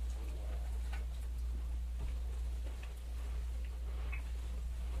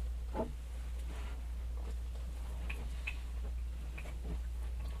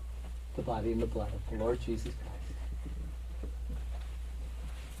 The body and the blood of the Lord Jesus Christ.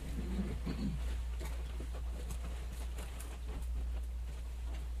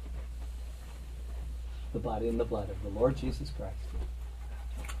 The body and the blood of the Lord Jesus Christ.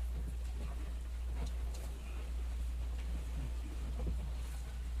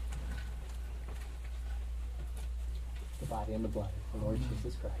 The body and the blood of the Lord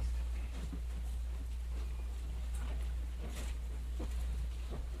Jesus Christ.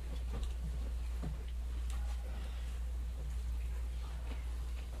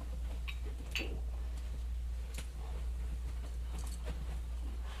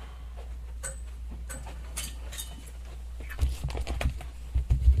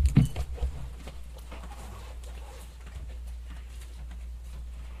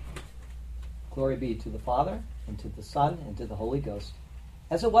 Glory be to the Father, and to the Son, and to the Holy Ghost,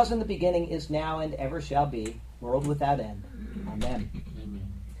 as it was in the beginning, is now, and ever shall be, world without end. Amen.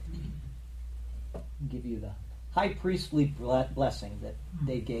 Amen. I'll give you the high priestly blessing that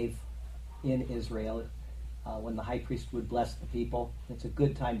they gave in Israel when the high priest would bless the people. It's a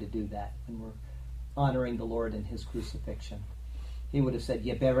good time to do that when we're honoring the Lord in his crucifixion. He would have said,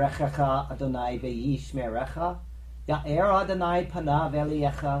 Yeberechecha Adonai ve'yishmerecha, Ya'er Adonai panav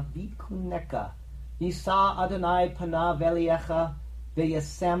eliecha v'kuneka, Yisa Adonai panav eliecha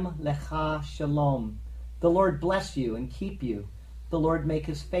ve'yasem lecha shalom. The Lord bless you and keep you. The Lord make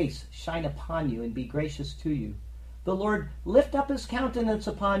his face shine upon you and be gracious to you. The Lord lift up his countenance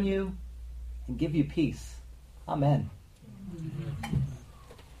upon you and give you peace. Amen.